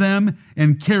bare them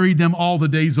and carried them all the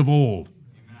days of old.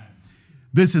 Amen.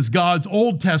 This is God's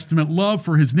Old Testament love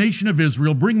for his nation of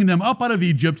Israel, bringing them up out of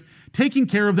Egypt, taking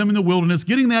care of them in the wilderness,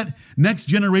 getting that next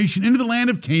generation into the land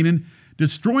of Canaan,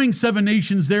 destroying 7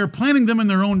 nations there, planting them in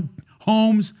their own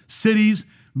homes, cities,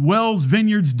 wells,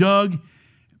 vineyards dug,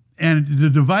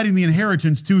 and dividing the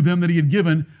inheritance to them that he had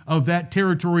given of that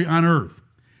territory on earth.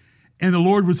 And the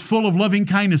Lord was full of loving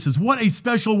kindnesses. What a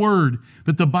special word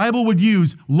that the Bible would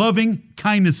use, loving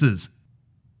kindnesses.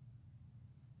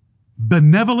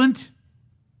 Benevolent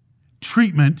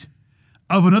treatment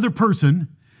of another person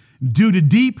due to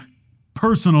deep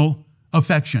personal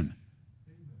affection.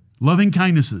 Loving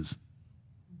kindnesses.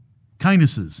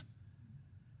 Kindnesses.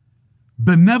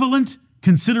 Benevolent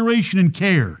consideration and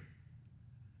care.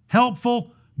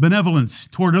 Helpful benevolence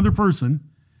toward another person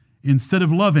instead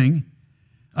of loving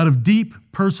out of deep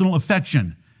personal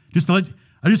affection. I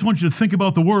just want you to think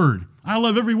about the word. I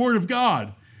love every word of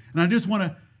God. And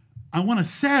I want to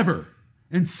savor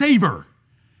and savor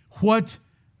what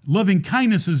loving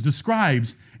kindnesses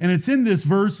describes. And it's in this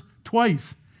verse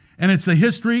twice. And it's the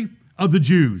history of the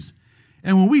Jews.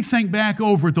 And when we think back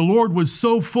over it, the Lord was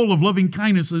so full of loving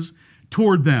kindnesses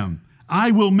toward them.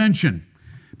 I will mention,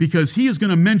 because he is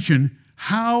going to mention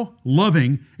how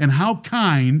loving and how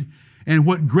kind and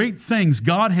what great things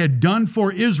God had done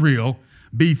for Israel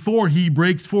before he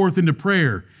breaks forth into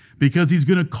prayer, because he's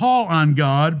going to call on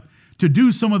God to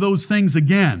do some of those things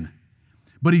again.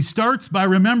 But he starts by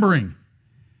remembering.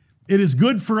 It is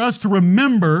good for us to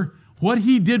remember what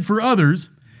he did for others.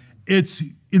 It's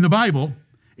in the Bible.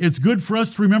 It's good for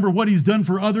us to remember what he's done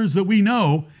for others that we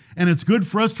know, and it's good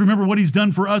for us to remember what he's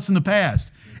done for us in the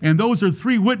past. And those are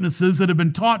three witnesses that have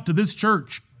been taught to this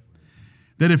church.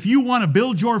 That if you want to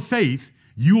build your faith,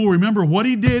 you will remember what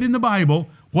he did in the Bible,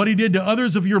 what he did to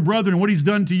others of your brethren, and what he's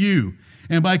done to you.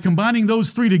 And by combining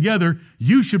those three together,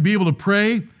 you should be able to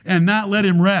pray and not let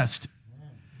him rest,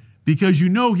 because you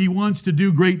know he wants to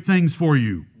do great things for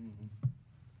you.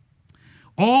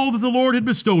 All that the Lord had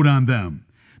bestowed on them,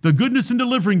 the goodness in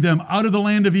delivering them out of the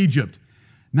land of Egypt.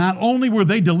 Not only were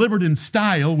they delivered in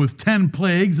style with 10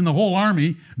 plagues and the whole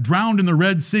army drowned in the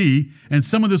Red Sea, and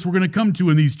some of this we're going to come to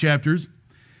in these chapters,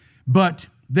 but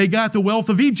they got the wealth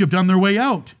of Egypt on their way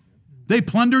out. They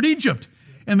plundered Egypt,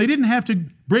 and they didn't have to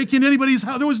break into anybody's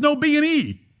house. There was no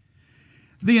B&E.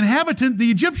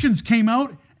 The Egyptians came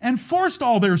out and forced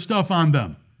all their stuff on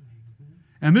them.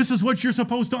 And this is what you're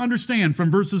supposed to understand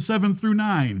from verses 7 through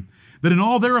 9, that in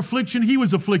all their affliction he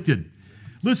was afflicted.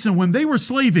 Listen, when they were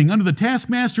slaving under the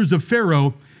taskmasters of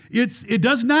Pharaoh, it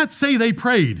does not say they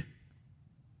prayed.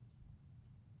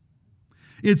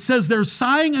 It says their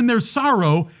sighing and their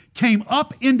sorrow came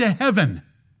up into heaven.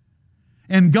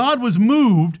 And God was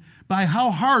moved by how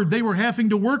hard they were having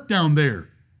to work down there.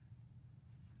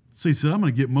 So he said, I'm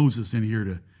going to get Moses in here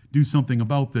to do something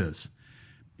about this.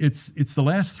 It's the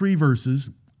last three verses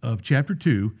of chapter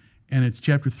 2, and it's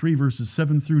chapter 3, verses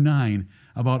 7 through 9,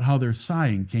 about how their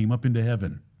sighing came up into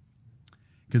heaven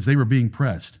because they were being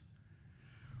pressed.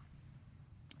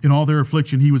 In all their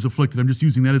affliction, he was afflicted. I'm just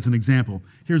using that as an example.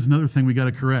 Here's another thing we got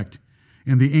to correct.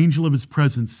 And the angel of his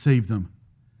presence saved them.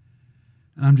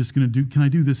 And I'm just going to can I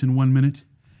do this in 1 minute?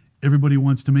 Everybody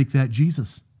wants to make that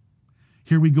Jesus.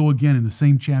 Here we go again in the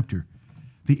same chapter.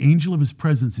 The angel of his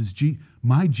presence is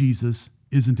my Jesus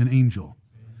isn't an angel.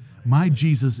 My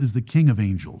Jesus is the King of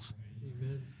angels.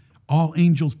 All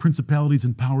angels, principalities,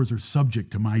 and powers are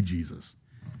subject to my Jesus.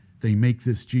 They make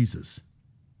this Jesus.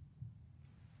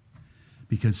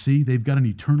 Because, see, they've got an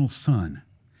eternal Son,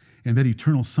 and that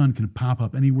eternal Son can pop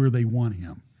up anywhere they want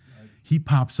him. He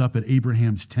pops up at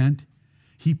Abraham's tent.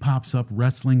 He pops up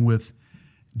wrestling with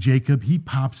Jacob. He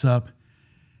pops up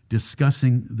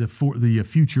discussing the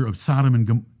future of Sodom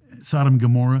and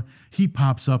Gomorrah. He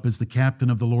pops up as the captain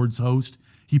of the Lord's host.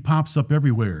 He pops up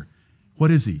everywhere.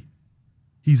 What is he?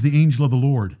 He's the angel of the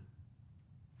Lord.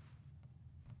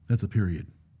 That's a period.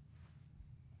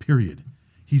 Period.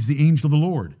 He's the angel of the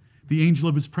Lord, the angel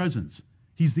of his presence.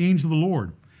 He's the angel of the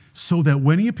Lord. So that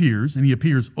when he appears, and he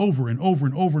appears over and over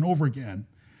and over and over again,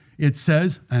 it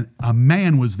says a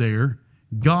man was there,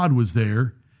 God was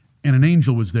there, and an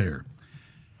angel was there.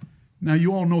 Now,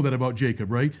 you all know that about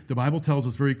Jacob, right? The Bible tells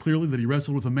us very clearly that he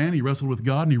wrestled with a man, he wrestled with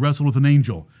God, and he wrestled with an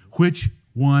angel. Which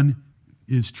one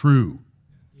is true?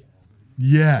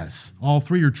 Yes, all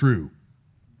three are true.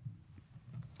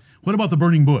 What about the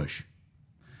burning bush?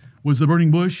 Was the burning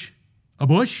bush a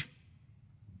bush?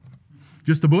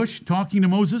 Just a bush talking to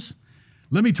Moses?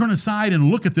 Let me turn aside and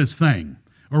look at this thing.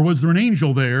 Or was there an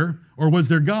angel there? Or was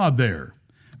there God there?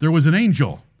 There was an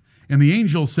angel. And the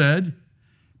angel said,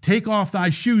 take off thy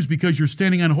shoes because you're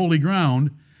standing on holy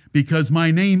ground, because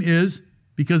my name is,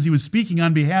 because he was speaking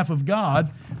on behalf of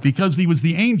God, because he was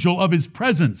the angel of his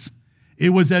presence. It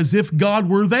was as if God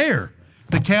were there.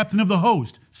 The captain of the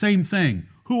host, same thing.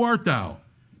 Who art thou?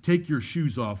 Take your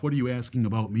shoes off. What are you asking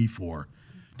about me for?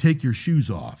 Take your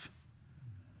shoes off.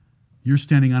 You're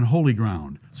standing on holy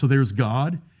ground. So there's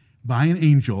God by an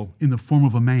angel in the form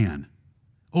of a man.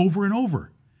 Over and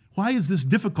over. Why is this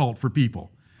difficult for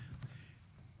people?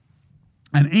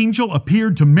 An angel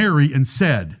appeared to Mary and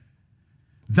said,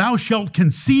 thou shalt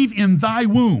conceive in thy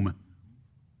womb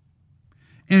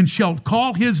and shalt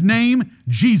call his name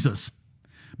Jesus.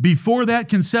 Before that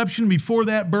conception, before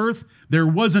that birth, there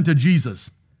wasn't a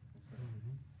Jesus.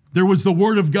 There was the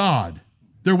Word of God.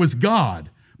 There was God.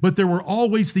 But there were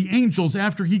always the angels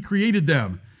after he created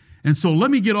them. And so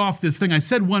let me get off this thing. I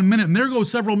said 1 minute, and there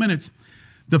goes several minutes.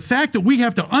 The fact that we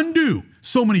have to undo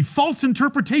so many false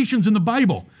interpretations in the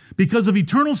Bible because of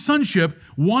eternal sonship,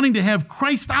 wanting to have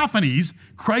Christophanies,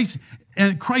 Christ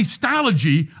and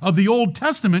Christology of the Old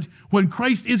Testament, when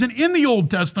Christ isn't in the Old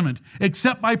Testament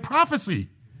except by prophecy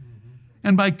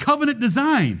and by covenant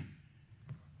design.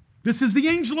 This is the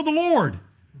angel of the Lord.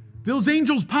 Those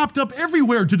angels popped up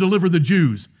everywhere to deliver the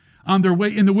Jews. on their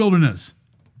way in the wilderness.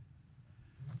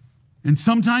 And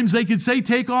sometimes they could say,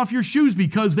 take off your shoes,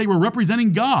 because they were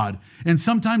representing God. And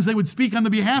sometimes they would speak on the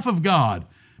behalf of God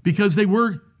because they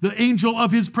were the angel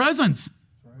of his presence.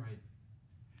 Right.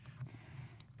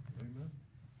 Amen.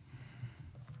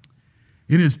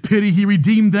 In his pity, he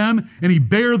redeemed them, and he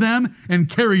bare them and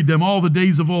carried them all the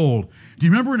days of old. Do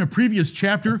you remember in a previous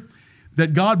chapter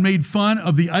that God made fun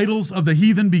of the idols of the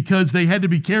heathen because they had to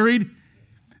be carried?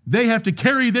 They have to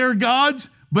carry their gods,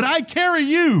 but I carry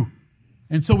you.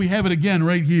 And so we have it again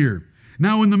right here.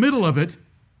 Now, in the middle of it,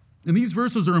 and these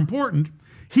verses are important,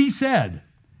 he said,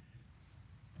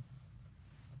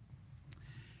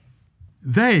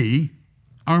 they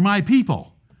are my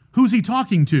people. Who's he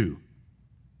talking to?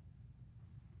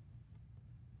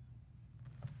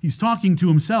 He's talking to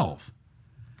himself.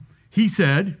 He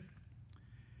said,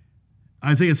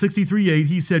 Isaiah 63:8,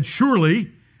 he said,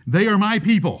 surely they are my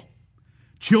people,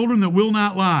 children that will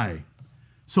not lie.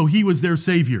 So he was their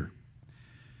Savior.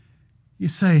 You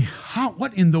say,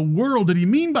 what in the world did he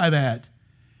mean by that?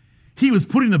 He was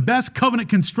putting the best covenant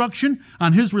construction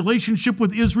on his relationship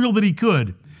with Israel that he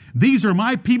could. These are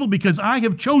my people because I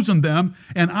have chosen them,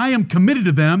 and I am committed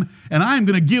to them, and I am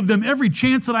going to give them every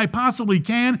chance that I possibly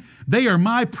can. They are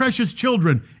my precious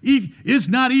children. Is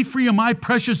not Ephraim my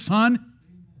precious son?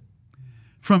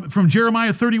 From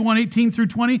Jeremiah 31:18 through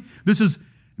 20.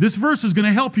 This verse is going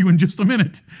to help you in just a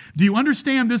minute. Do you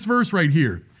understand this verse right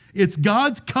here? It's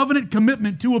God's covenant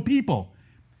commitment to a people.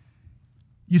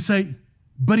 You say,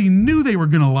 but he knew they were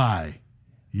going to lie.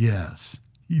 Yes,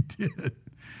 he did.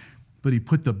 But he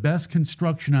put the best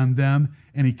construction on them,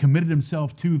 and he committed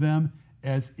himself to them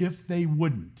as if they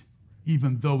wouldn't,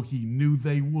 even though he knew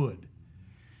they would.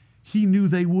 He knew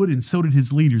they would, and so did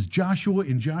his leaders. Joshua,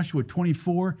 in Joshua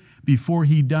 24, before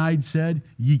he died, said,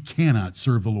 ye cannot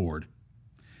serve the Lord,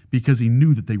 because he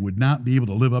knew that they would not be able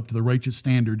to live up to the righteous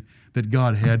standard that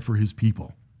God had for his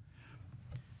people.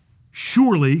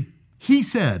 Surely, he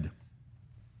said,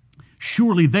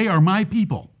 surely they are my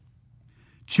people,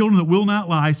 children that will not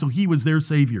lie, so he was their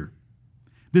Savior.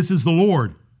 This is the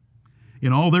Lord.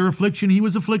 In all their affliction he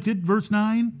was afflicted, verse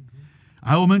 9.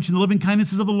 I will mention the loving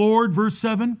kindnesses of the Lord, verse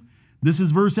 7. This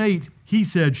is verse 8. He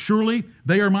said, surely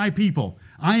they are my people.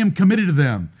 I am committed to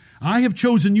them. I have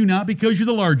chosen you not because you're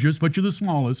the largest, but you're the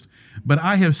smallest. But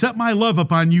I have set my love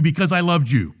upon you because I loved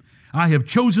you. I have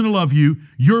chosen to love you.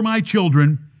 You're my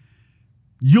children.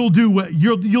 You'll do well.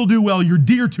 You'll do well. You're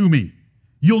dear to me.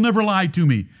 You'll never lie to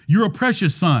me. You're a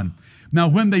precious son. Now,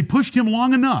 when they pushed him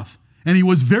long enough, and he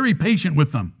was very patient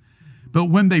with them, but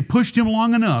when they pushed him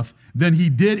long enough, then he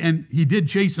did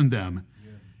chasten them.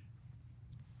 Yeah.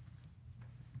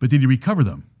 But did he recover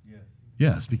them? Yeah.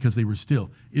 Yes, because they were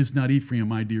still, is not Ephraim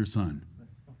my dear son?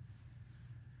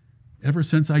 Ever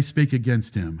since I spake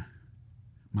against him,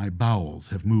 my bowels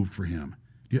have moved for him.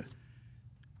 Yeah.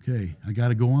 Okay, I got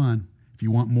to go on. If you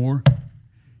want more,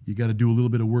 you got to do a little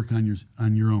bit of work on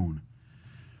your own.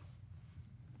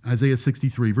 Isaiah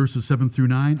 63, verses 7 through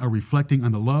 9 are reflecting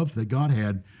on the love that God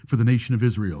had for the nation of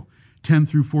Israel. 10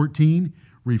 through 14,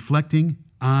 reflecting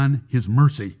on his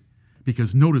mercy.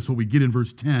 Because notice what we get in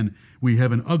verse 10, we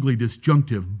have an ugly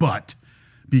disjunctive, but,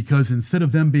 because instead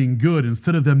of them being good,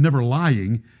 instead of them never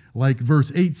lying, like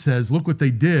verse 8 says, look what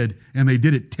they did, and they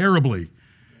did it terribly.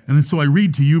 And so I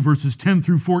read to you verses 10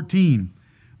 through 14.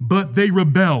 But they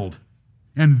rebelled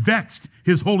and vexed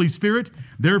his Holy Spirit.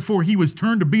 Therefore he was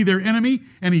turned to be their enemy,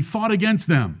 and he fought against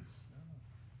them.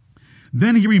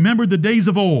 Then he remembered the days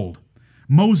of old,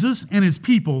 Moses and his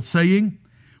people, saying,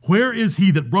 where is he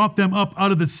that brought them up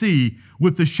out of the sea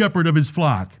with the shepherd of his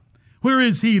flock? Where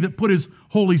is he that put his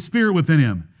Holy Spirit within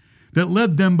him, that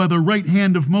led them by the right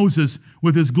hand of Moses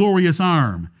with his glorious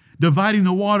arm, dividing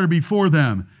the water before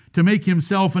them, to make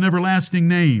himself an everlasting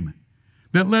name,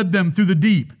 that led them through the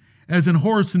deep, as an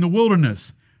horse in the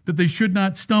wilderness, that they should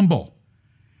not stumble?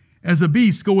 As a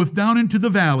beast goeth down into the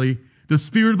valley, the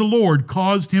Spirit of the Lord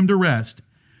caused him to rest.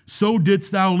 So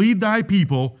didst thou lead thy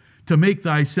people to make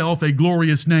thyself a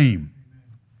glorious name.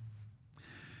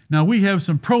 Now we have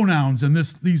some pronouns in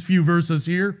these few verses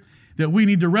here that we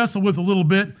need to wrestle with a little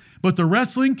bit, but the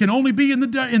wrestling can only be in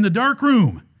the dark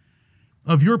room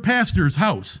of your pastor's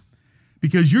house,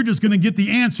 because you're just going to get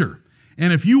the answer.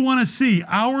 And if you want to see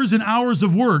hours and hours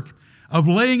of work of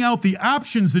laying out the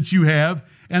options that you have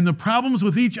and the problems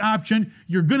with each option,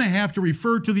 you're going to have to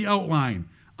refer to the outline.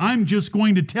 I'm just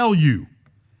going to tell you.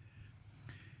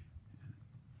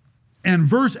 And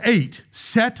verse 8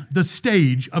 set the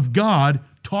stage of God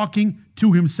talking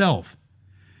to himself.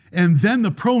 And then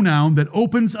the pronoun that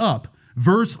opens up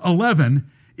verse 11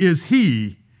 is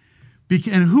he.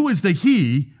 And who is the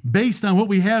he based on what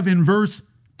we have in verse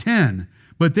 10.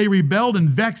 But they rebelled and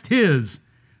vexed his.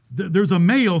 There's a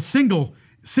male,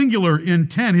 singular in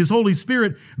 10, his Holy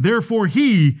Spirit. Therefore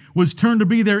he was turned to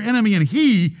be their enemy, and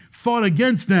he fought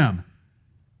against them.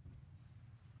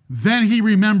 Then he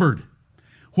remembered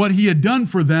what he had done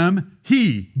for them.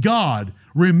 He, God,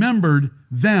 remembered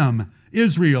them,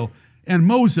 Israel and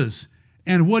Moses,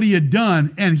 and what he had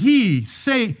done. And he's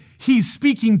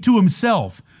speaking to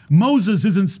himself. Moses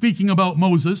isn't speaking about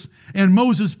Moses, and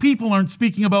Moses' people aren't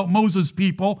speaking about Moses'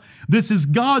 people. This is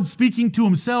God speaking to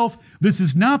himself. This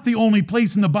is not the only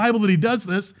place in the Bible that he does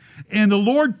this. And the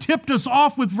Lord tipped us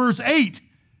off with verse 8.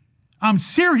 I'm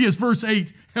serious, verse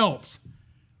 8 helps.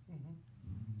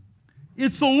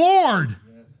 It's the Lord.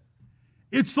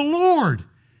 It's the Lord.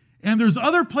 And there's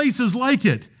other places like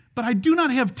it, but I do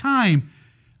not have time.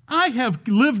 I have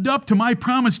lived up to my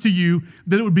promise to you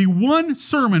that it would be one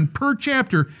sermon per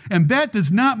chapter, and that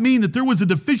does not mean that there was a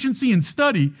deficiency in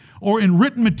study or in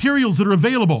written materials that are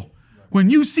available. When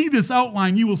you see this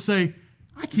outline, you will say,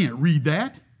 I can't read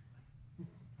that.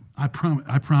 I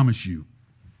promise you.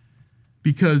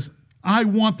 Because I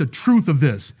want the truth of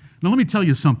this. Now let me tell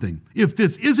you something. If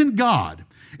this isn't God,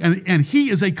 and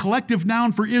he is a collective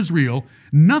noun for Israel,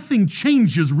 nothing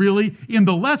changes really in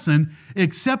the lesson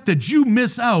except that you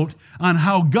miss out on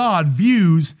how God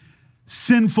views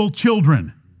sinful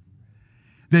children.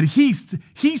 That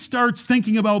he starts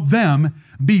thinking about them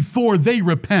before they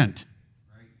repent.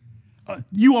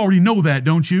 You already know that,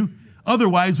 don't you?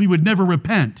 Otherwise, we would never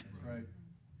repent.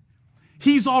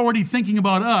 He's already thinking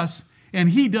about us, and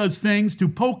he does things to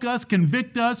poke us,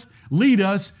 convict us, lead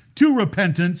us to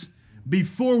repentance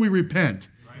before we repent.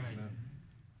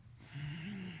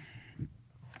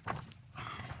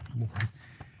 Lord,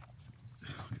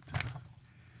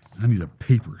 I need a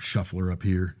paper shuffler up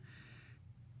here.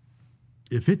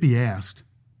 If it be asked,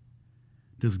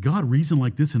 does God reason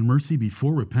like this in mercy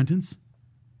before repentance?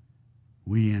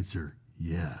 We answer,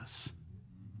 yes.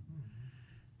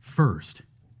 First,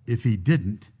 if he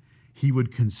didn't, he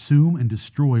would consume and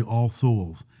destroy all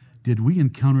souls. Did we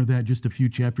encounter that just a few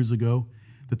chapters ago?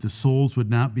 That the souls would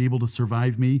not be able to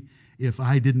survive me? If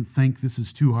I didn't think this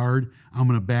is too hard, I'm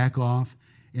going to back off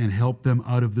and help them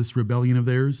out of this rebellion of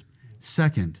theirs.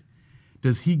 Second,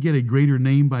 does he get a greater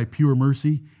name by pure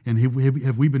mercy? And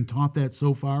have we been taught that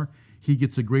so far? He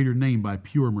gets a greater name by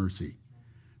pure mercy.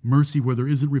 Mercy where there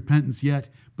isn't repentance yet,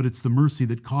 but it's the mercy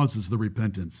that causes the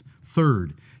repentance.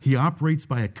 Third, he operates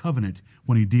by a covenant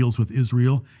when he deals with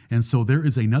Israel, and so there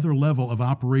is another level of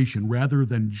operation rather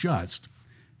than just,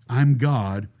 I'm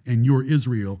God and you're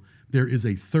Israel. There is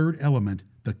a third element,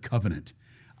 the covenant.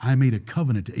 I made a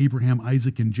covenant to Abraham,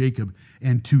 Isaac, and Jacob,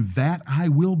 and to that I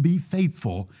will be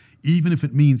faithful, even if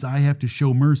it means I have to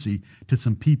show mercy to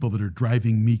some people that are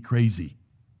driving me crazy.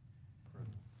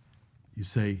 You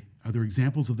say, are there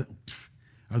examples of that?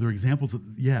 Are there examples of,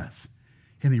 yes.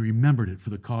 And he remembered it for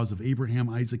the cause of Abraham,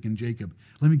 Isaac, and Jacob.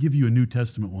 Let me give you a New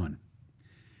Testament one.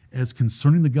 As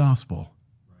concerning the gospel,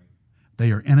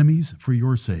 they are enemies for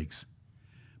your sakes.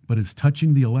 But as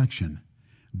touching the election,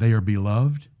 they are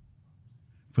beloved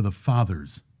for the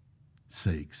Father's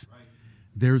sakes.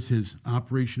 There's his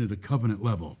operation at a covenant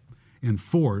level. And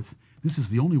fourth, this is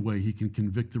the only way he can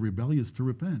convict the rebellious to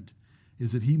repent,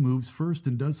 is that he moves first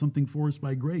and does something for us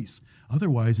by grace.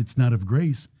 Otherwise, it's not of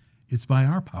grace, it's by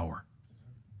our power.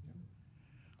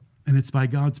 And it's by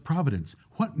God's providence.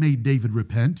 What made David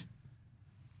repent?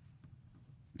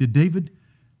 Did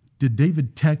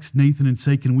David text Nathan and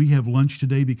say, can we have lunch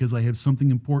today because I have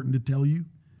something important to tell you?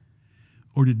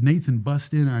 Or did Nathan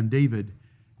bust in on David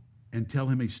and tell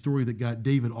him a story that got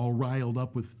David all riled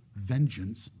up with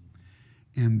vengeance?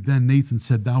 And then Nathan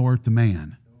said, thou art the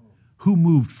man. Who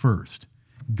moved first?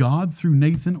 God through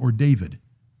Nathan or David?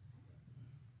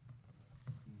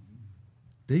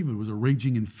 David was a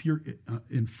raging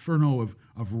inferno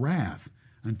of wrath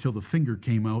until the finger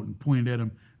came out and pointed at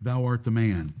him, thou art the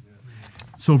man.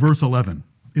 So verse 11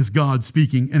 is God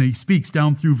speaking, and he speaks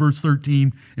down through verse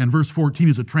 13, and verse 14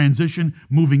 is a transition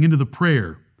moving into the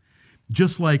prayer.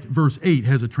 Just like verse 8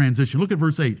 has a transition. Look at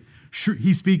verse 8.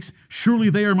 He speaks, surely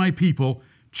they are my people,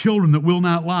 children that will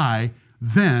not lie.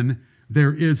 Then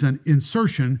there is an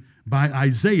insertion by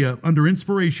Isaiah under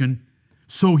inspiration,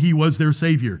 so he was their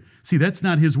Savior. See, that's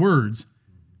not his words.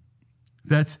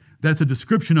 That's a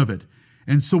description of it.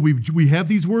 And so we have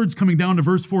these words coming down to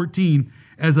verse 14.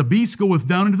 As a beast goeth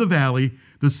down into the valley,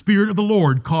 the Spirit of the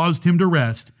Lord caused him to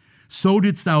rest. So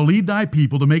didst thou lead thy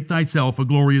people to make thyself a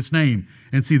glorious name.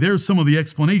 And see, there's some of the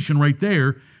explanation right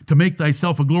there. To make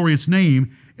thyself a glorious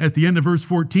name at the end of verse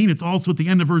 14. It's also at the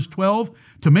end of verse 12.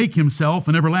 To make himself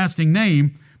an everlasting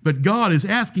name. But God is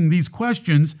asking these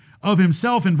questions of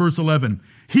himself in verse 11.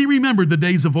 He remembered the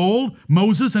days of old,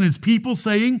 Moses and his people,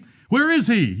 saying, where is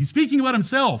he? He's speaking about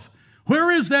himself.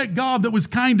 Where is that God that was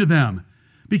kind to them?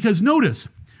 Because notice,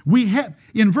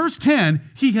 in verse 10,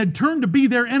 he had turned to be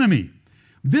their enemy.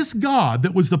 This God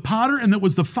that was the potter and that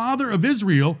was the father of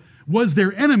Israel was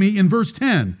their enemy in verse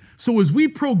 10. So as we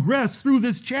progress through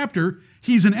this chapter,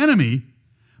 he's an enemy,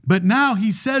 but now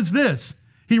he says this.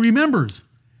 He remembers.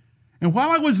 And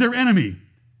while I was their enemy,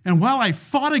 and while I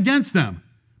fought against them,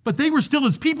 but they were still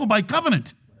his people by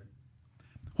covenant.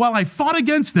 While I fought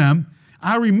against them,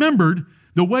 I remembered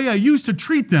the way I used to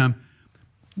treat them.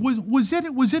 Was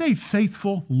it a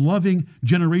faithful, loving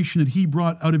generation that he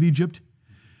brought out of Egypt?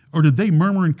 Or did they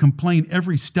murmur and complain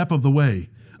every step of the way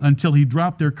until he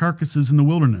dropped their carcasses in the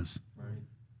wilderness? Right.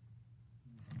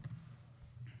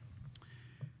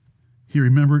 He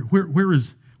remembered, where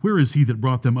is he that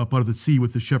brought them up out of the sea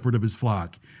with the shepherd of his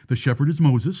flock? The shepherd is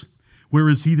Moses. Where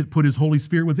is he that put his Holy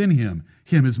Spirit within him?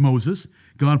 Him is Moses.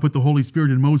 God put the Holy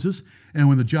Spirit in Moses, and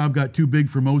when the job got too big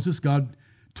for Moses, God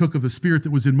took of the Spirit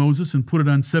that was in Moses and put it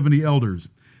on 70 elders.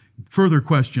 Further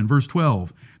question, verse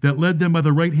 12, that led them by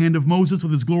the right hand of Moses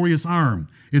with his glorious arm.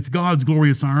 It's God's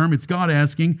glorious arm. It's God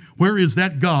asking, where is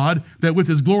that God that with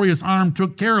his glorious arm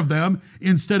took care of them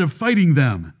instead of fighting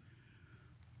them?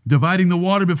 Dividing the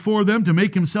water before them to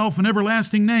make himself an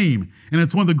everlasting name. And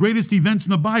it's one of the greatest events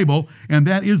in the Bible, and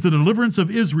that is the deliverance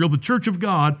of Israel, the church of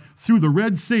God, through the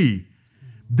Red Sea.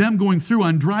 Them going through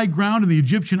on dry ground and the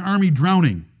Egyptian army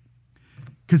drowning.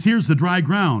 Because here's the dry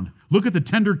ground. Look at the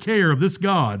tender care of this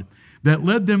God that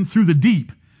led them through the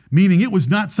deep, meaning it was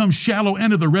not some shallow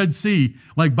end of the Red Sea,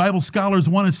 like Bible scholars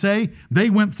want to say. They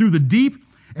went through the deep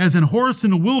as an horse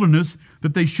in the wilderness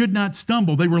that they should not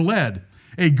stumble. They were led.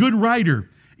 A good rider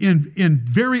in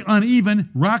very uneven,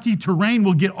 rocky terrain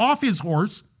will get off his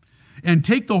horse and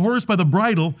take the horse by the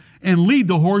bridle and lead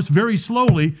the horse very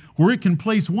slowly where it can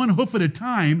place one hoof at a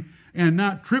time and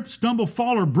not trip, stumble,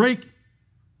 fall, or break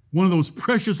one of those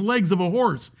precious legs of a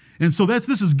horse. And so this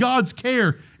is God's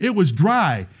care. It was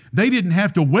dry. They didn't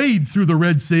have to wade through the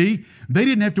Red Sea. They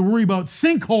didn't have to worry about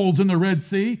sinkholes in the Red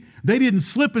Sea. They didn't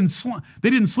slip and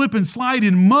slide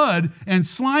in mud and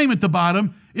slime at the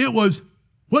bottom. It was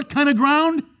what kind of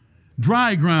ground?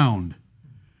 Dry ground.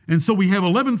 And so we have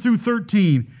 11 through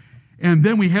 13, and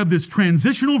then we have this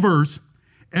transitional verse,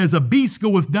 as a beast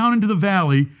goeth down into the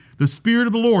valley, the Spirit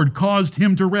of the Lord caused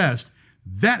him to rest.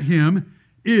 That him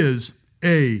is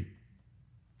a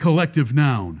collective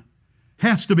noun.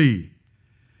 Has to be.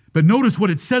 But notice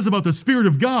what it says about the Spirit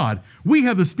of God. We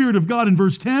have the Spirit of God in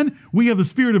verse 10. We have the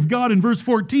Spirit of God in verse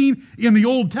 14 in the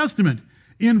Old Testament.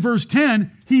 In verse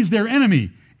 10, he's their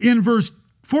enemy. In verse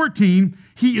 14,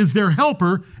 he is their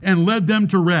helper and led them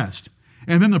to rest.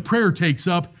 And then the prayer takes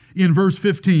up in verse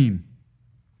 15.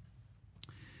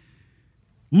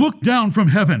 Look down from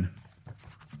heaven.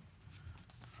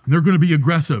 They're going to be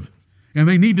aggressive. And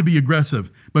they need to be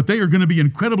aggressive, but they are going to be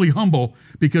incredibly humble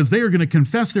because they are going to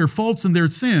confess their faults and their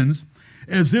sins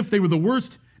as if they were the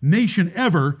worst nation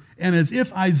ever and as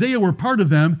if Isaiah were part of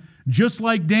them, just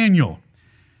like Daniel.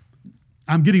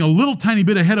 I'm getting a little tiny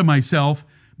bit ahead of myself,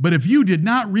 but if you did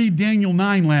not read Daniel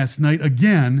 9 last night,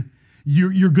 again,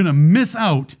 you're going to miss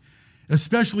out,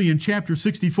 especially in chapter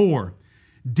 64.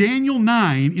 Daniel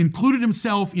 9 included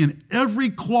himself in every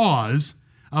clause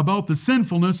about the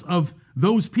sinfulness of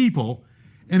those people,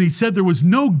 and he said there was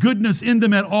no goodness in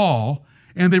them at all,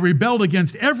 and they rebelled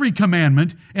against every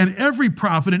commandment and every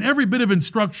prophet and every bit of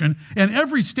instruction and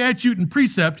every statute and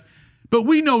precept. But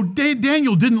we know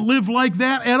Daniel didn't live like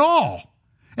that at all,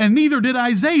 and neither did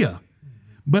Isaiah.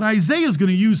 But Isaiah is going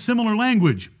to use similar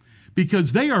language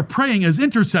because they are praying as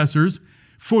intercessors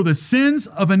for the sins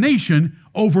of a nation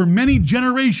over many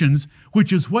generations,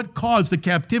 which is what caused the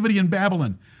captivity in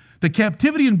Babylon. The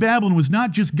captivity in Babylon was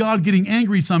not just God getting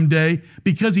angry someday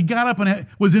because he got up and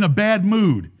was in a bad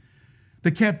mood. The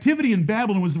captivity in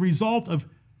Babylon was the result of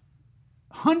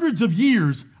hundreds of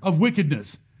years of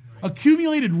wickedness,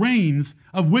 accumulated reigns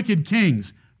of wicked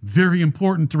kings. Very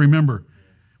important to remember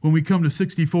when we come to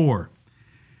 64.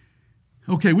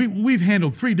 Okay, we've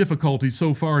handled three difficulties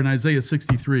so far in Isaiah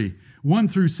 63. 1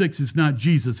 through 6 is not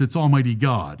Jesus, it's Almighty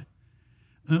God.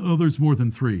 There's more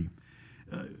than three.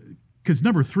 Because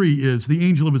number 3 is the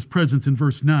angel of his presence in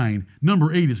verse 9.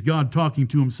 Number 8 is God talking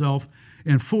to himself.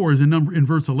 And 4 is in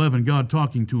verse 11, God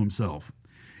talking to himself.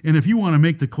 And if you want to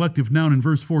make the collective noun in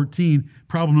verse 14,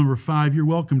 problem number 5, you're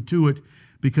welcome to it,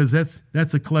 because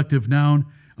that's a collective noun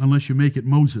unless you make it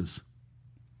Moses.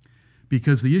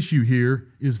 Because the issue here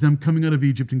is them coming out of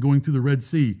Egypt and going through the Red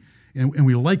Sea. And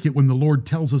we like it when the Lord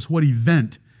tells us what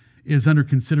event is under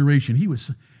consideration.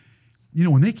 You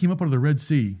know, when they came up out of the Red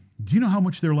Sea, do you know how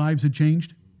much their lives had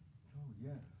changed? Oh,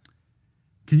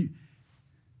 yeah.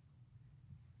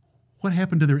 What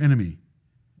happened to their enemy?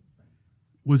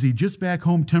 Was he just back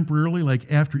home temporarily,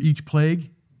 like after each plague?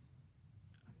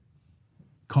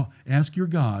 Ask your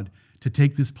God to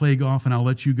take this plague off and I'll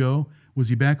let you go. Was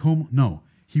he back home? No.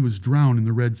 He was drowned in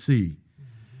the Red Sea.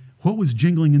 What was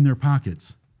jingling in their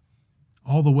pockets?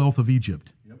 All the wealth of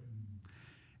Egypt. Yep.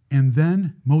 And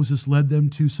then Moses led them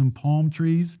to some palm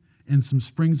trees and some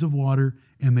springs of water,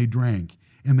 and they drank.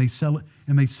 And they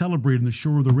celebrated on the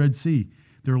shore of the Red Sea.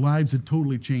 Their lives had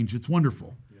totally changed. It's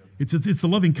wonderful. Yep. It's the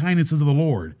loving kindnesses of the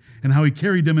Lord and how he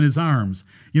carried them in his arms.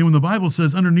 You know, when the Bible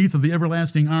says underneath of the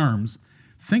everlasting arms,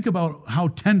 think about how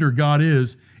tender God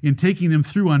is in taking them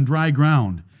through on dry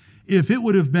ground. If it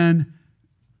would have been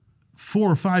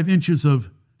 4 or 5 inches of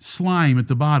slime at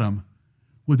the bottom,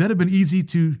 would that have been easy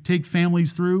to take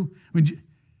families through? I mean, it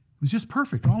was just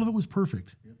perfect. All of it was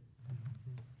perfect. Yep.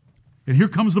 And here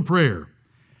comes the prayer.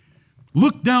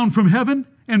 Look down from heaven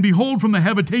and behold from the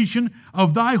habitation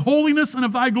of thy holiness and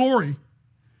of thy glory.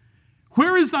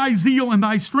 Where is thy zeal and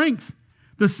thy strength,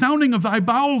 the sounding of thy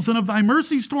bowels and of thy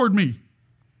mercies toward me?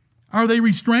 Are they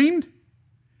restrained?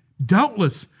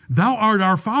 Doubtless thou art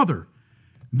our father,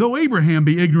 though Abraham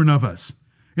be ignorant of us,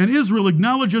 and Israel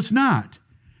acknowledge us not.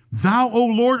 Thou, O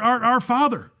Lord, art our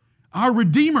Father, our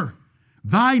Redeemer.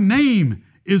 Thy name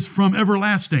is from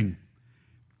everlasting.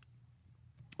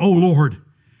 O Lord,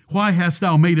 why hast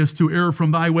thou made us to err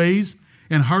from thy ways,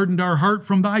 and hardened our heart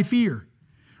from thy fear?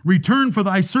 Return for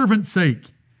thy servant's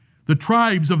sake, the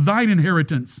tribes of thine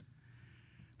inheritance.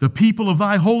 The people of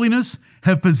thy holiness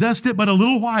have possessed it but a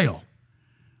little while.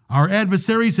 Our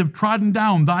adversaries have trodden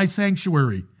down thy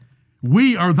sanctuary.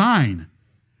 We are thine.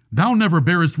 Thou never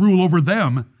bearest rule over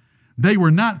them. They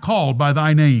were not called by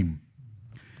thy name.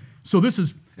 So this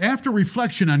is after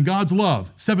reflection on God's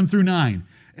love, 7 through 9.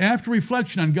 After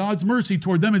reflection on God's mercy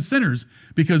toward them as sinners,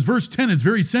 because verse 10 is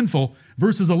very sinful.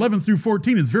 Verses 11 through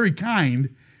 14 is very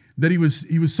kind, that he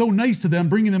was so nice to them,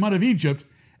 bringing them out of Egypt.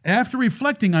 After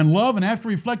reflecting on love and after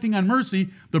reflecting on mercy,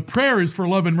 the prayer is for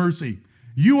love and mercy.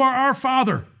 You are our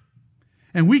Father,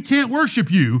 and we can't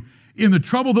worship you in the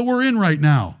trouble that we're in right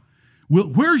now.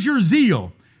 Where's your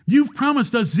zeal? You've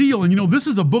promised us zeal, and you know, this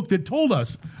is a book that told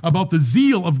us about the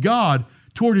zeal of God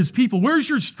toward his people. Where's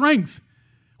your strength?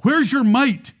 Where's your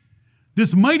might?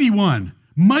 This mighty one,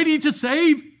 mighty to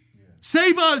save? Yeah.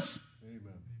 Save us. Amen.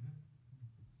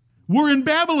 We're in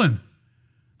Babylon.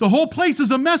 The whole place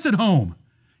is a mess at home.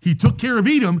 He took care of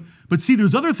Edom, but see,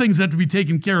 there's other things that have to be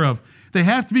taken care of. They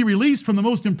have to be released from the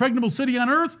most impregnable city on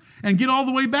earth and get all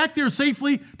the way back there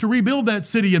safely to rebuild that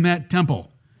city and that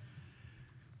temple.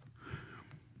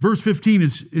 Verse 15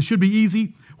 it should be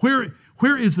easy.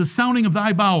 Where is the sounding of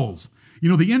thy bowels? You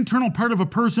know, the internal part of a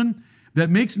person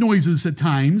that makes noises at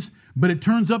times, but it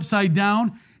turns upside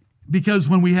down, because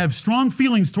when we have strong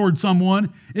feelings toward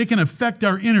someone, it can affect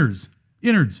our innards.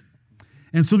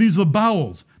 And so these are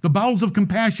the bowels of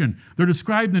compassion. They're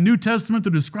described in the New Testament,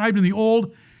 they're described in the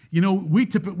Old. You know, we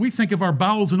think of our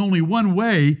bowels in only one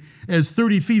way, as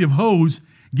 30 feet of hose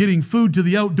getting food to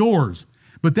the outdoors.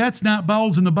 But that's not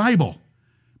bowels in the Bible.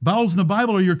 Bowels in the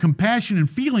Bible are your compassion and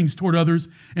feelings toward others.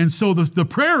 And so the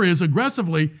prayer is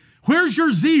aggressively, where's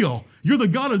your zeal? You're the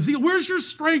God of zeal. Where's your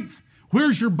strength?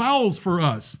 Where's your bowels for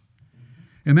us?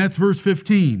 And that's verse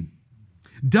 15.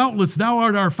 Doubtless thou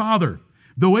art our Father,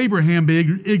 though Abraham be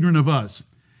ignorant of us.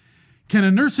 Can a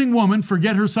nursing woman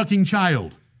forget her sucking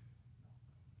child?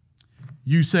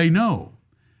 You say no.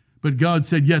 But God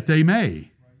said, yet they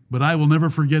may. But I will never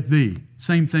forget thee.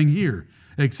 Same thing here.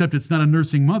 Except it's not a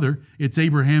nursing mother, it's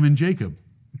Abraham and Jacob.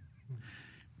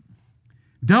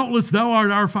 Doubtless thou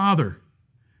art our Father,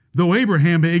 though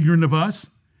Abraham be ignorant of us,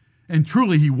 and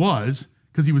truly he was,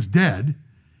 because he was dead.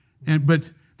 But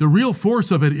the real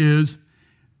force of it is,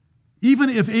 even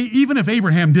if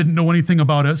Abraham didn't know anything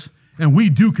about us, and we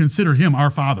do consider him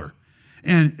our father,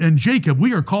 and Jacob,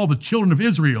 we are called the children of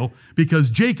Israel,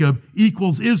 because Jacob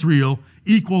equals Israel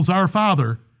equals our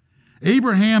father.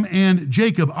 Abraham and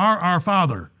Jacob are our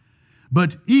father.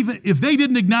 But even if they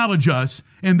didn't acknowledge us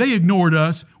and they ignored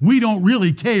us, we don't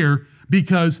really care,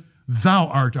 because thou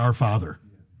art our Father.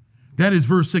 That is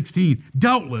verse 16.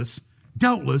 Doubtless,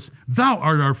 thou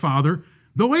art our Father,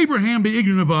 though Abraham be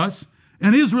ignorant of us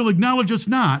and Israel acknowledge us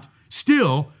not,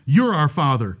 still you're our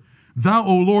Father. Thou,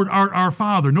 O Lord, art our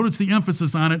Father. Notice the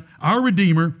emphasis on it. Our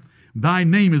Redeemer, thy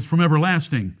name is from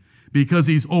everlasting, because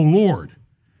he's, O Lord,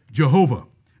 Jehovah.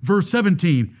 Verse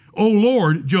 17, O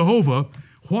Lord, Jehovah,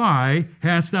 why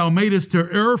hast thou made us to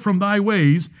err from thy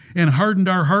ways and hardened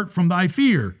our heart from thy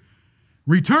fear?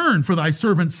 Return for thy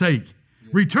servant's sake,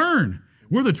 Return.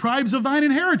 We're the tribes of thine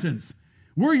inheritance.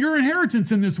 We're your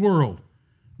inheritance in this world.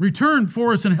 Return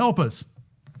for us and help us.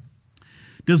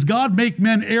 Does God make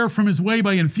men err from his way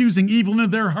by infusing evil into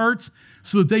their hearts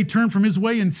so that they turn from his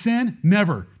way and sin?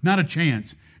 Never. Not a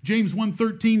chance. James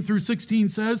 1:13 through 16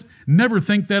 says, never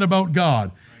think that about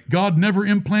God. God never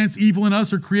implants evil in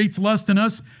us or creates lust in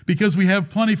us because we have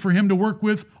plenty for him to work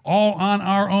with all on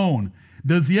our own.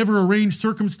 Does he ever arrange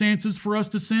circumstances for us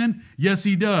to sin? Yes,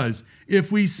 he does.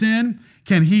 If we sin,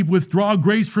 can he withdraw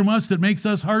grace from us that makes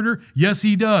us harder? Yes,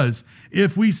 he does.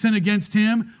 If we sin against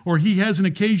him or he has an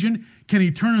occasion, can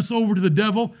he turn us over to the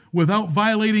devil without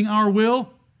violating our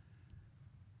will?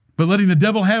 But letting the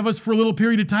devil have us for a little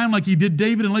period of time like he did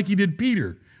David and like he did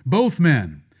Peter, both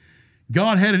men.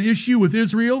 God had an issue with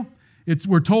Israel.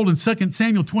 We're told in 2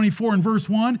 Samuel 24 and verse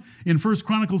 1, in 1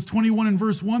 Chronicles 21 and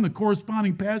verse 1, the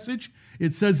corresponding passage,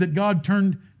 it says that God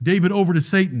turned David over to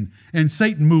Satan, and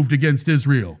Satan moved against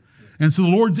Israel. And so the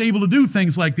Lord's able to do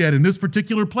things like that in this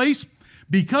particular place.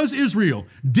 Because Israel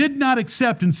did not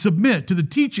accept and submit to the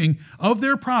teaching of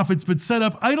their prophets, but set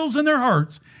up idols in their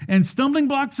hearts and stumbling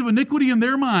blocks of iniquity in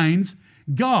their minds,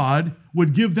 God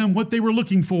would give them what they were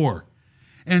looking for.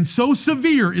 And so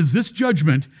severe is this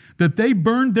judgment that they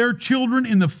burned their children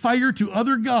in the fire to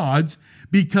other gods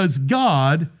because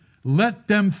God let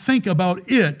them think about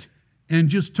it and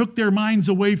just took their minds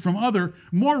away from other,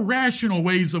 more rational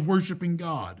ways of worshiping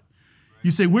God. You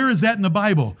say, where is that in the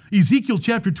Bible? Ezekiel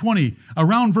chapter 20,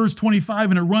 around verse 25,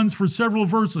 and it runs for several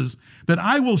verses, that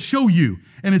I will show you.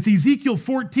 And it's Ezekiel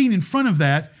 14 in front of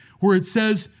that, where it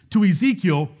says to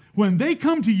Ezekiel, when they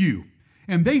come to you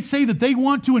and they say that they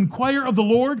want to inquire of the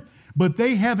Lord, but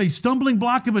they have a stumbling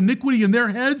block of iniquity in their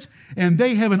heads, and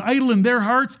they have an idol in their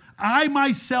hearts, I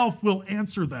myself will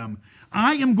answer them.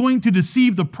 I am going to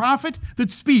deceive the prophet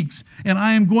that speaks, and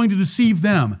I am going to deceive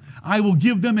them. I will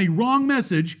give them a wrong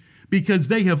message, because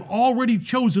they have already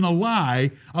chosen a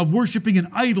lie of worshiping an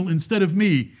idol instead of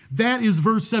me. That is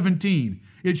verse 17.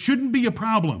 It shouldn't be a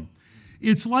problem.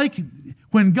 It's like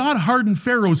when God hardened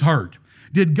Pharaoh's heart.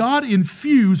 Did God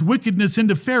infuse wickedness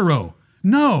into Pharaoh?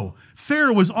 No.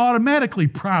 Pharaoh was automatically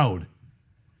proud.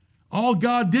 All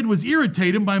God did was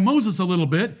irritate him by Moses a little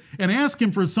bit and ask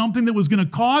him for something that was going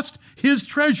to cost his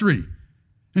treasury.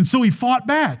 And so he fought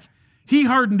back. He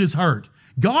hardened his heart.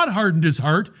 God hardened his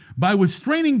heart by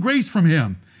restraining grace from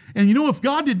him. And you know, if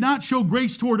God did not show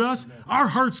grace toward us, our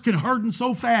hearts can harden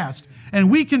so fast,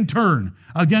 and we can turn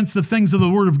against the things of the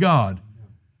Word of God.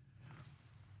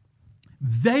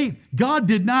 God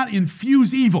did not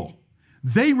infuse evil.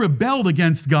 They rebelled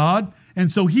against God,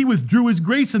 and so he withdrew his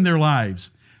grace in their lives.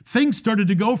 Things started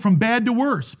to go from bad to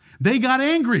worse. They got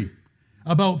angry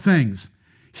about things.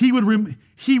 He would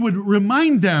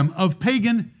remind them of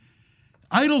pagan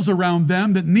idols around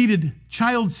them that needed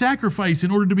child sacrifice in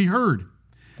order to be heard.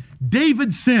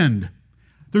 David sinned.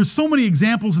 There's so many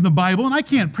examples in the Bible, and I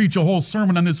can't preach a whole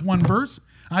sermon on this one verse.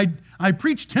 I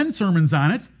preached 10 sermons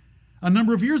on it a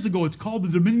number of years ago. It's called The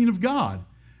Dominion of God.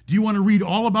 Do you want to read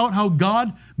all about how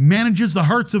God manages the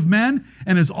hearts of men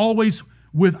and is always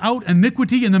without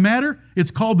iniquity in the matter?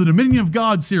 It's called the Dominion of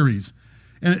God series.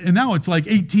 And now it's like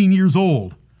 18 years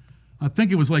old. I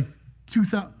think it was like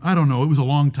 2000, I don't know, it was a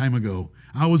long time ago.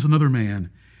 I was another man.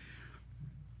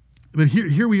 But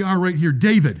here we are right here.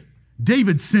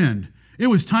 David sinned. It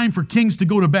was time for kings to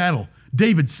go to battle.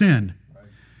 David sinned. Right.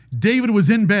 David was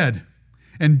in bed,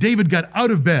 and David got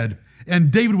out of bed, and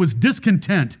David was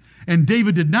discontent, and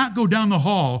David did not go down the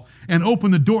hall and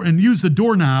open the door and use the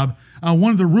doorknob on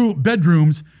one of the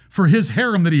bedrooms for his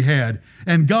harem that he had.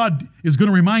 And God is going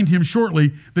to remind him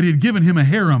shortly that he had given him a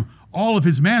harem. All of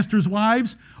his master's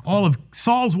wives, all of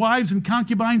Saul's wives and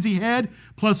concubines he had,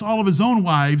 plus all of his own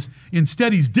wives.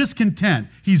 Instead, he's discontent.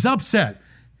 He's upset.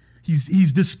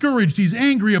 He's discouraged. He's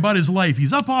angry about his life.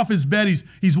 He's up off his bed.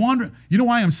 He's wandering. You know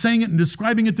why I'm saying it and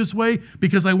describing it this way?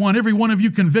 Because I want every one of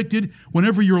you convicted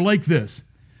whenever you're like this.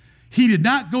 He did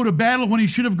not go to battle when he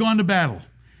should have gone to battle.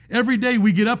 Every day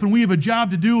we get up and we have a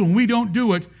job to do, and we don't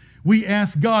do it. We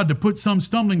ask God to put some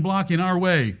stumbling block in our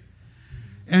way.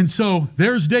 And so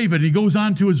there's David. He goes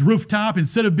on to his rooftop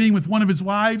instead of being with one of his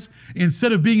wives,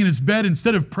 instead of being in his bed,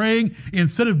 instead of praying,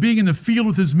 instead of being in the field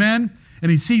with his men,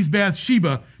 and he sees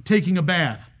Bathsheba taking a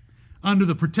bath under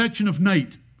the protection of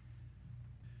night.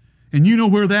 And you know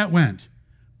where that went.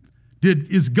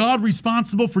 Is God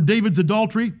responsible for David's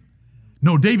adultery?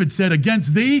 No, David said,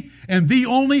 against thee and thee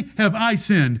only have I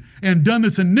sinned and done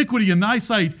this iniquity in thy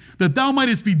sight, that thou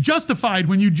mightest be justified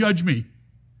when you judge me.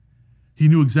 He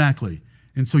knew exactly.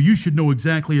 And so you should know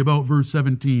exactly about verse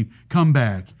 17. Come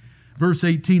back. Verse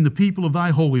 18, the people of thy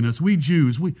holiness, we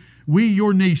Jews, we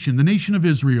your nation, the nation of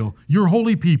Israel, your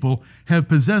holy people, have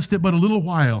possessed it but a little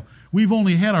while. We've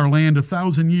only had our land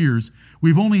 1,000 years.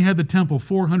 We've only had the temple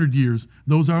 400 years.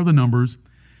 Those are the numbers.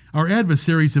 Our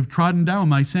adversaries have trodden down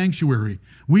thy sanctuary.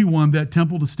 We want that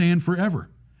temple to stand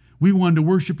forever. We want to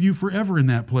worship you forever in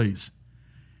that place.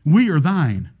 We are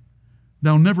thine.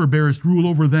 Thou never bearest rule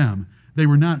over them. They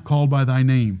were not called by thy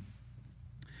name.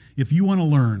 If you want to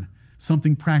learn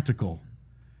something practical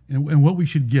and what we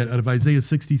should get out of Isaiah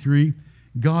 63,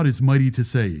 God is mighty to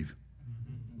save.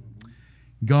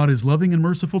 God is loving and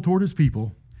merciful toward his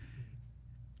people,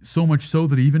 so much so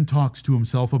that he even talks to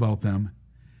himself about them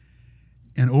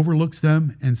and overlooks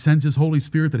them and sends his Holy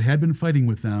Spirit that had been fighting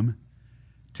with them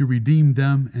to redeem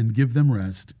them and give them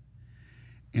rest,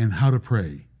 and how to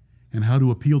pray and how to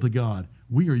appeal to God.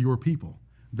 We are your people.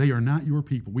 They are not your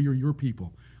people. We are your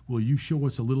people. Will you show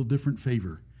us a little different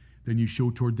favor than you show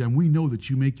toward them? We know that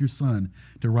you make your sun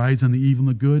to rise on the evil and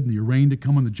the good, and your rain to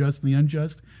come on the just and the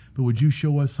unjust, but would you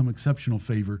show us some exceptional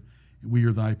favor? We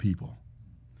are thy people.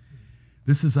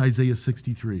 This is Isaiah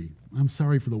 63. I'm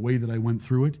sorry for the way that I went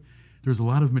through it. There's a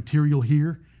lot of material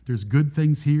here. There's good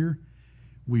things here.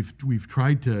 We've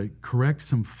tried to correct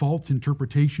some false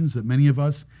interpretations that many of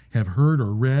us have heard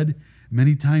or read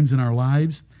many times in our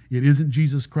lives. It isn't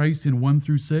Jesus Christ in 1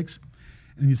 through 6.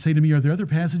 And you say to me, are there other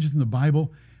passages in the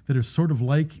Bible that are sort of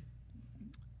like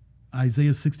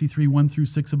Isaiah 63, 1 through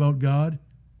 6 about God?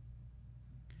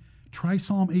 Try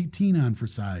Psalm 18 on for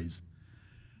size.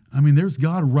 I mean, there's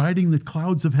God riding the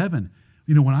clouds of heaven.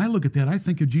 You know, when I look at that, I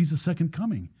think of Jesus' second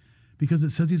coming because it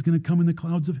says he's going to come in the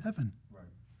clouds of heaven. Right.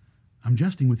 I'm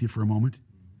jesting with you for a moment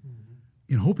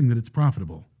in hoping that it's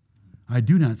profitable. I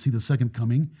do not see the second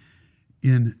coming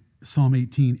in Psalm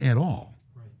 18 at all.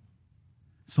 Right.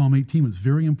 Psalm 18 was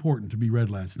very important to be read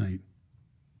last night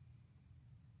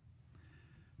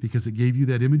because it gave you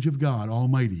that image of God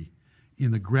Almighty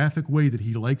in the graphic way that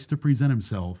he likes to present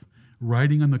himself,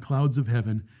 riding on the clouds of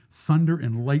heaven, thunder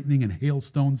and lightning and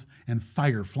hailstones and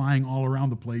fire flying all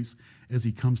around the place as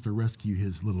he comes to rescue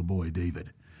his little boy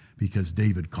David, because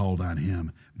David called on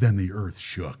him. Then the earth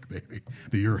shook, baby.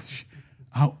 The earth.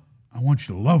 I want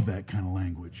you to love that kind of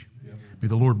language. May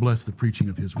the Lord bless the preaching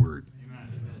of his word.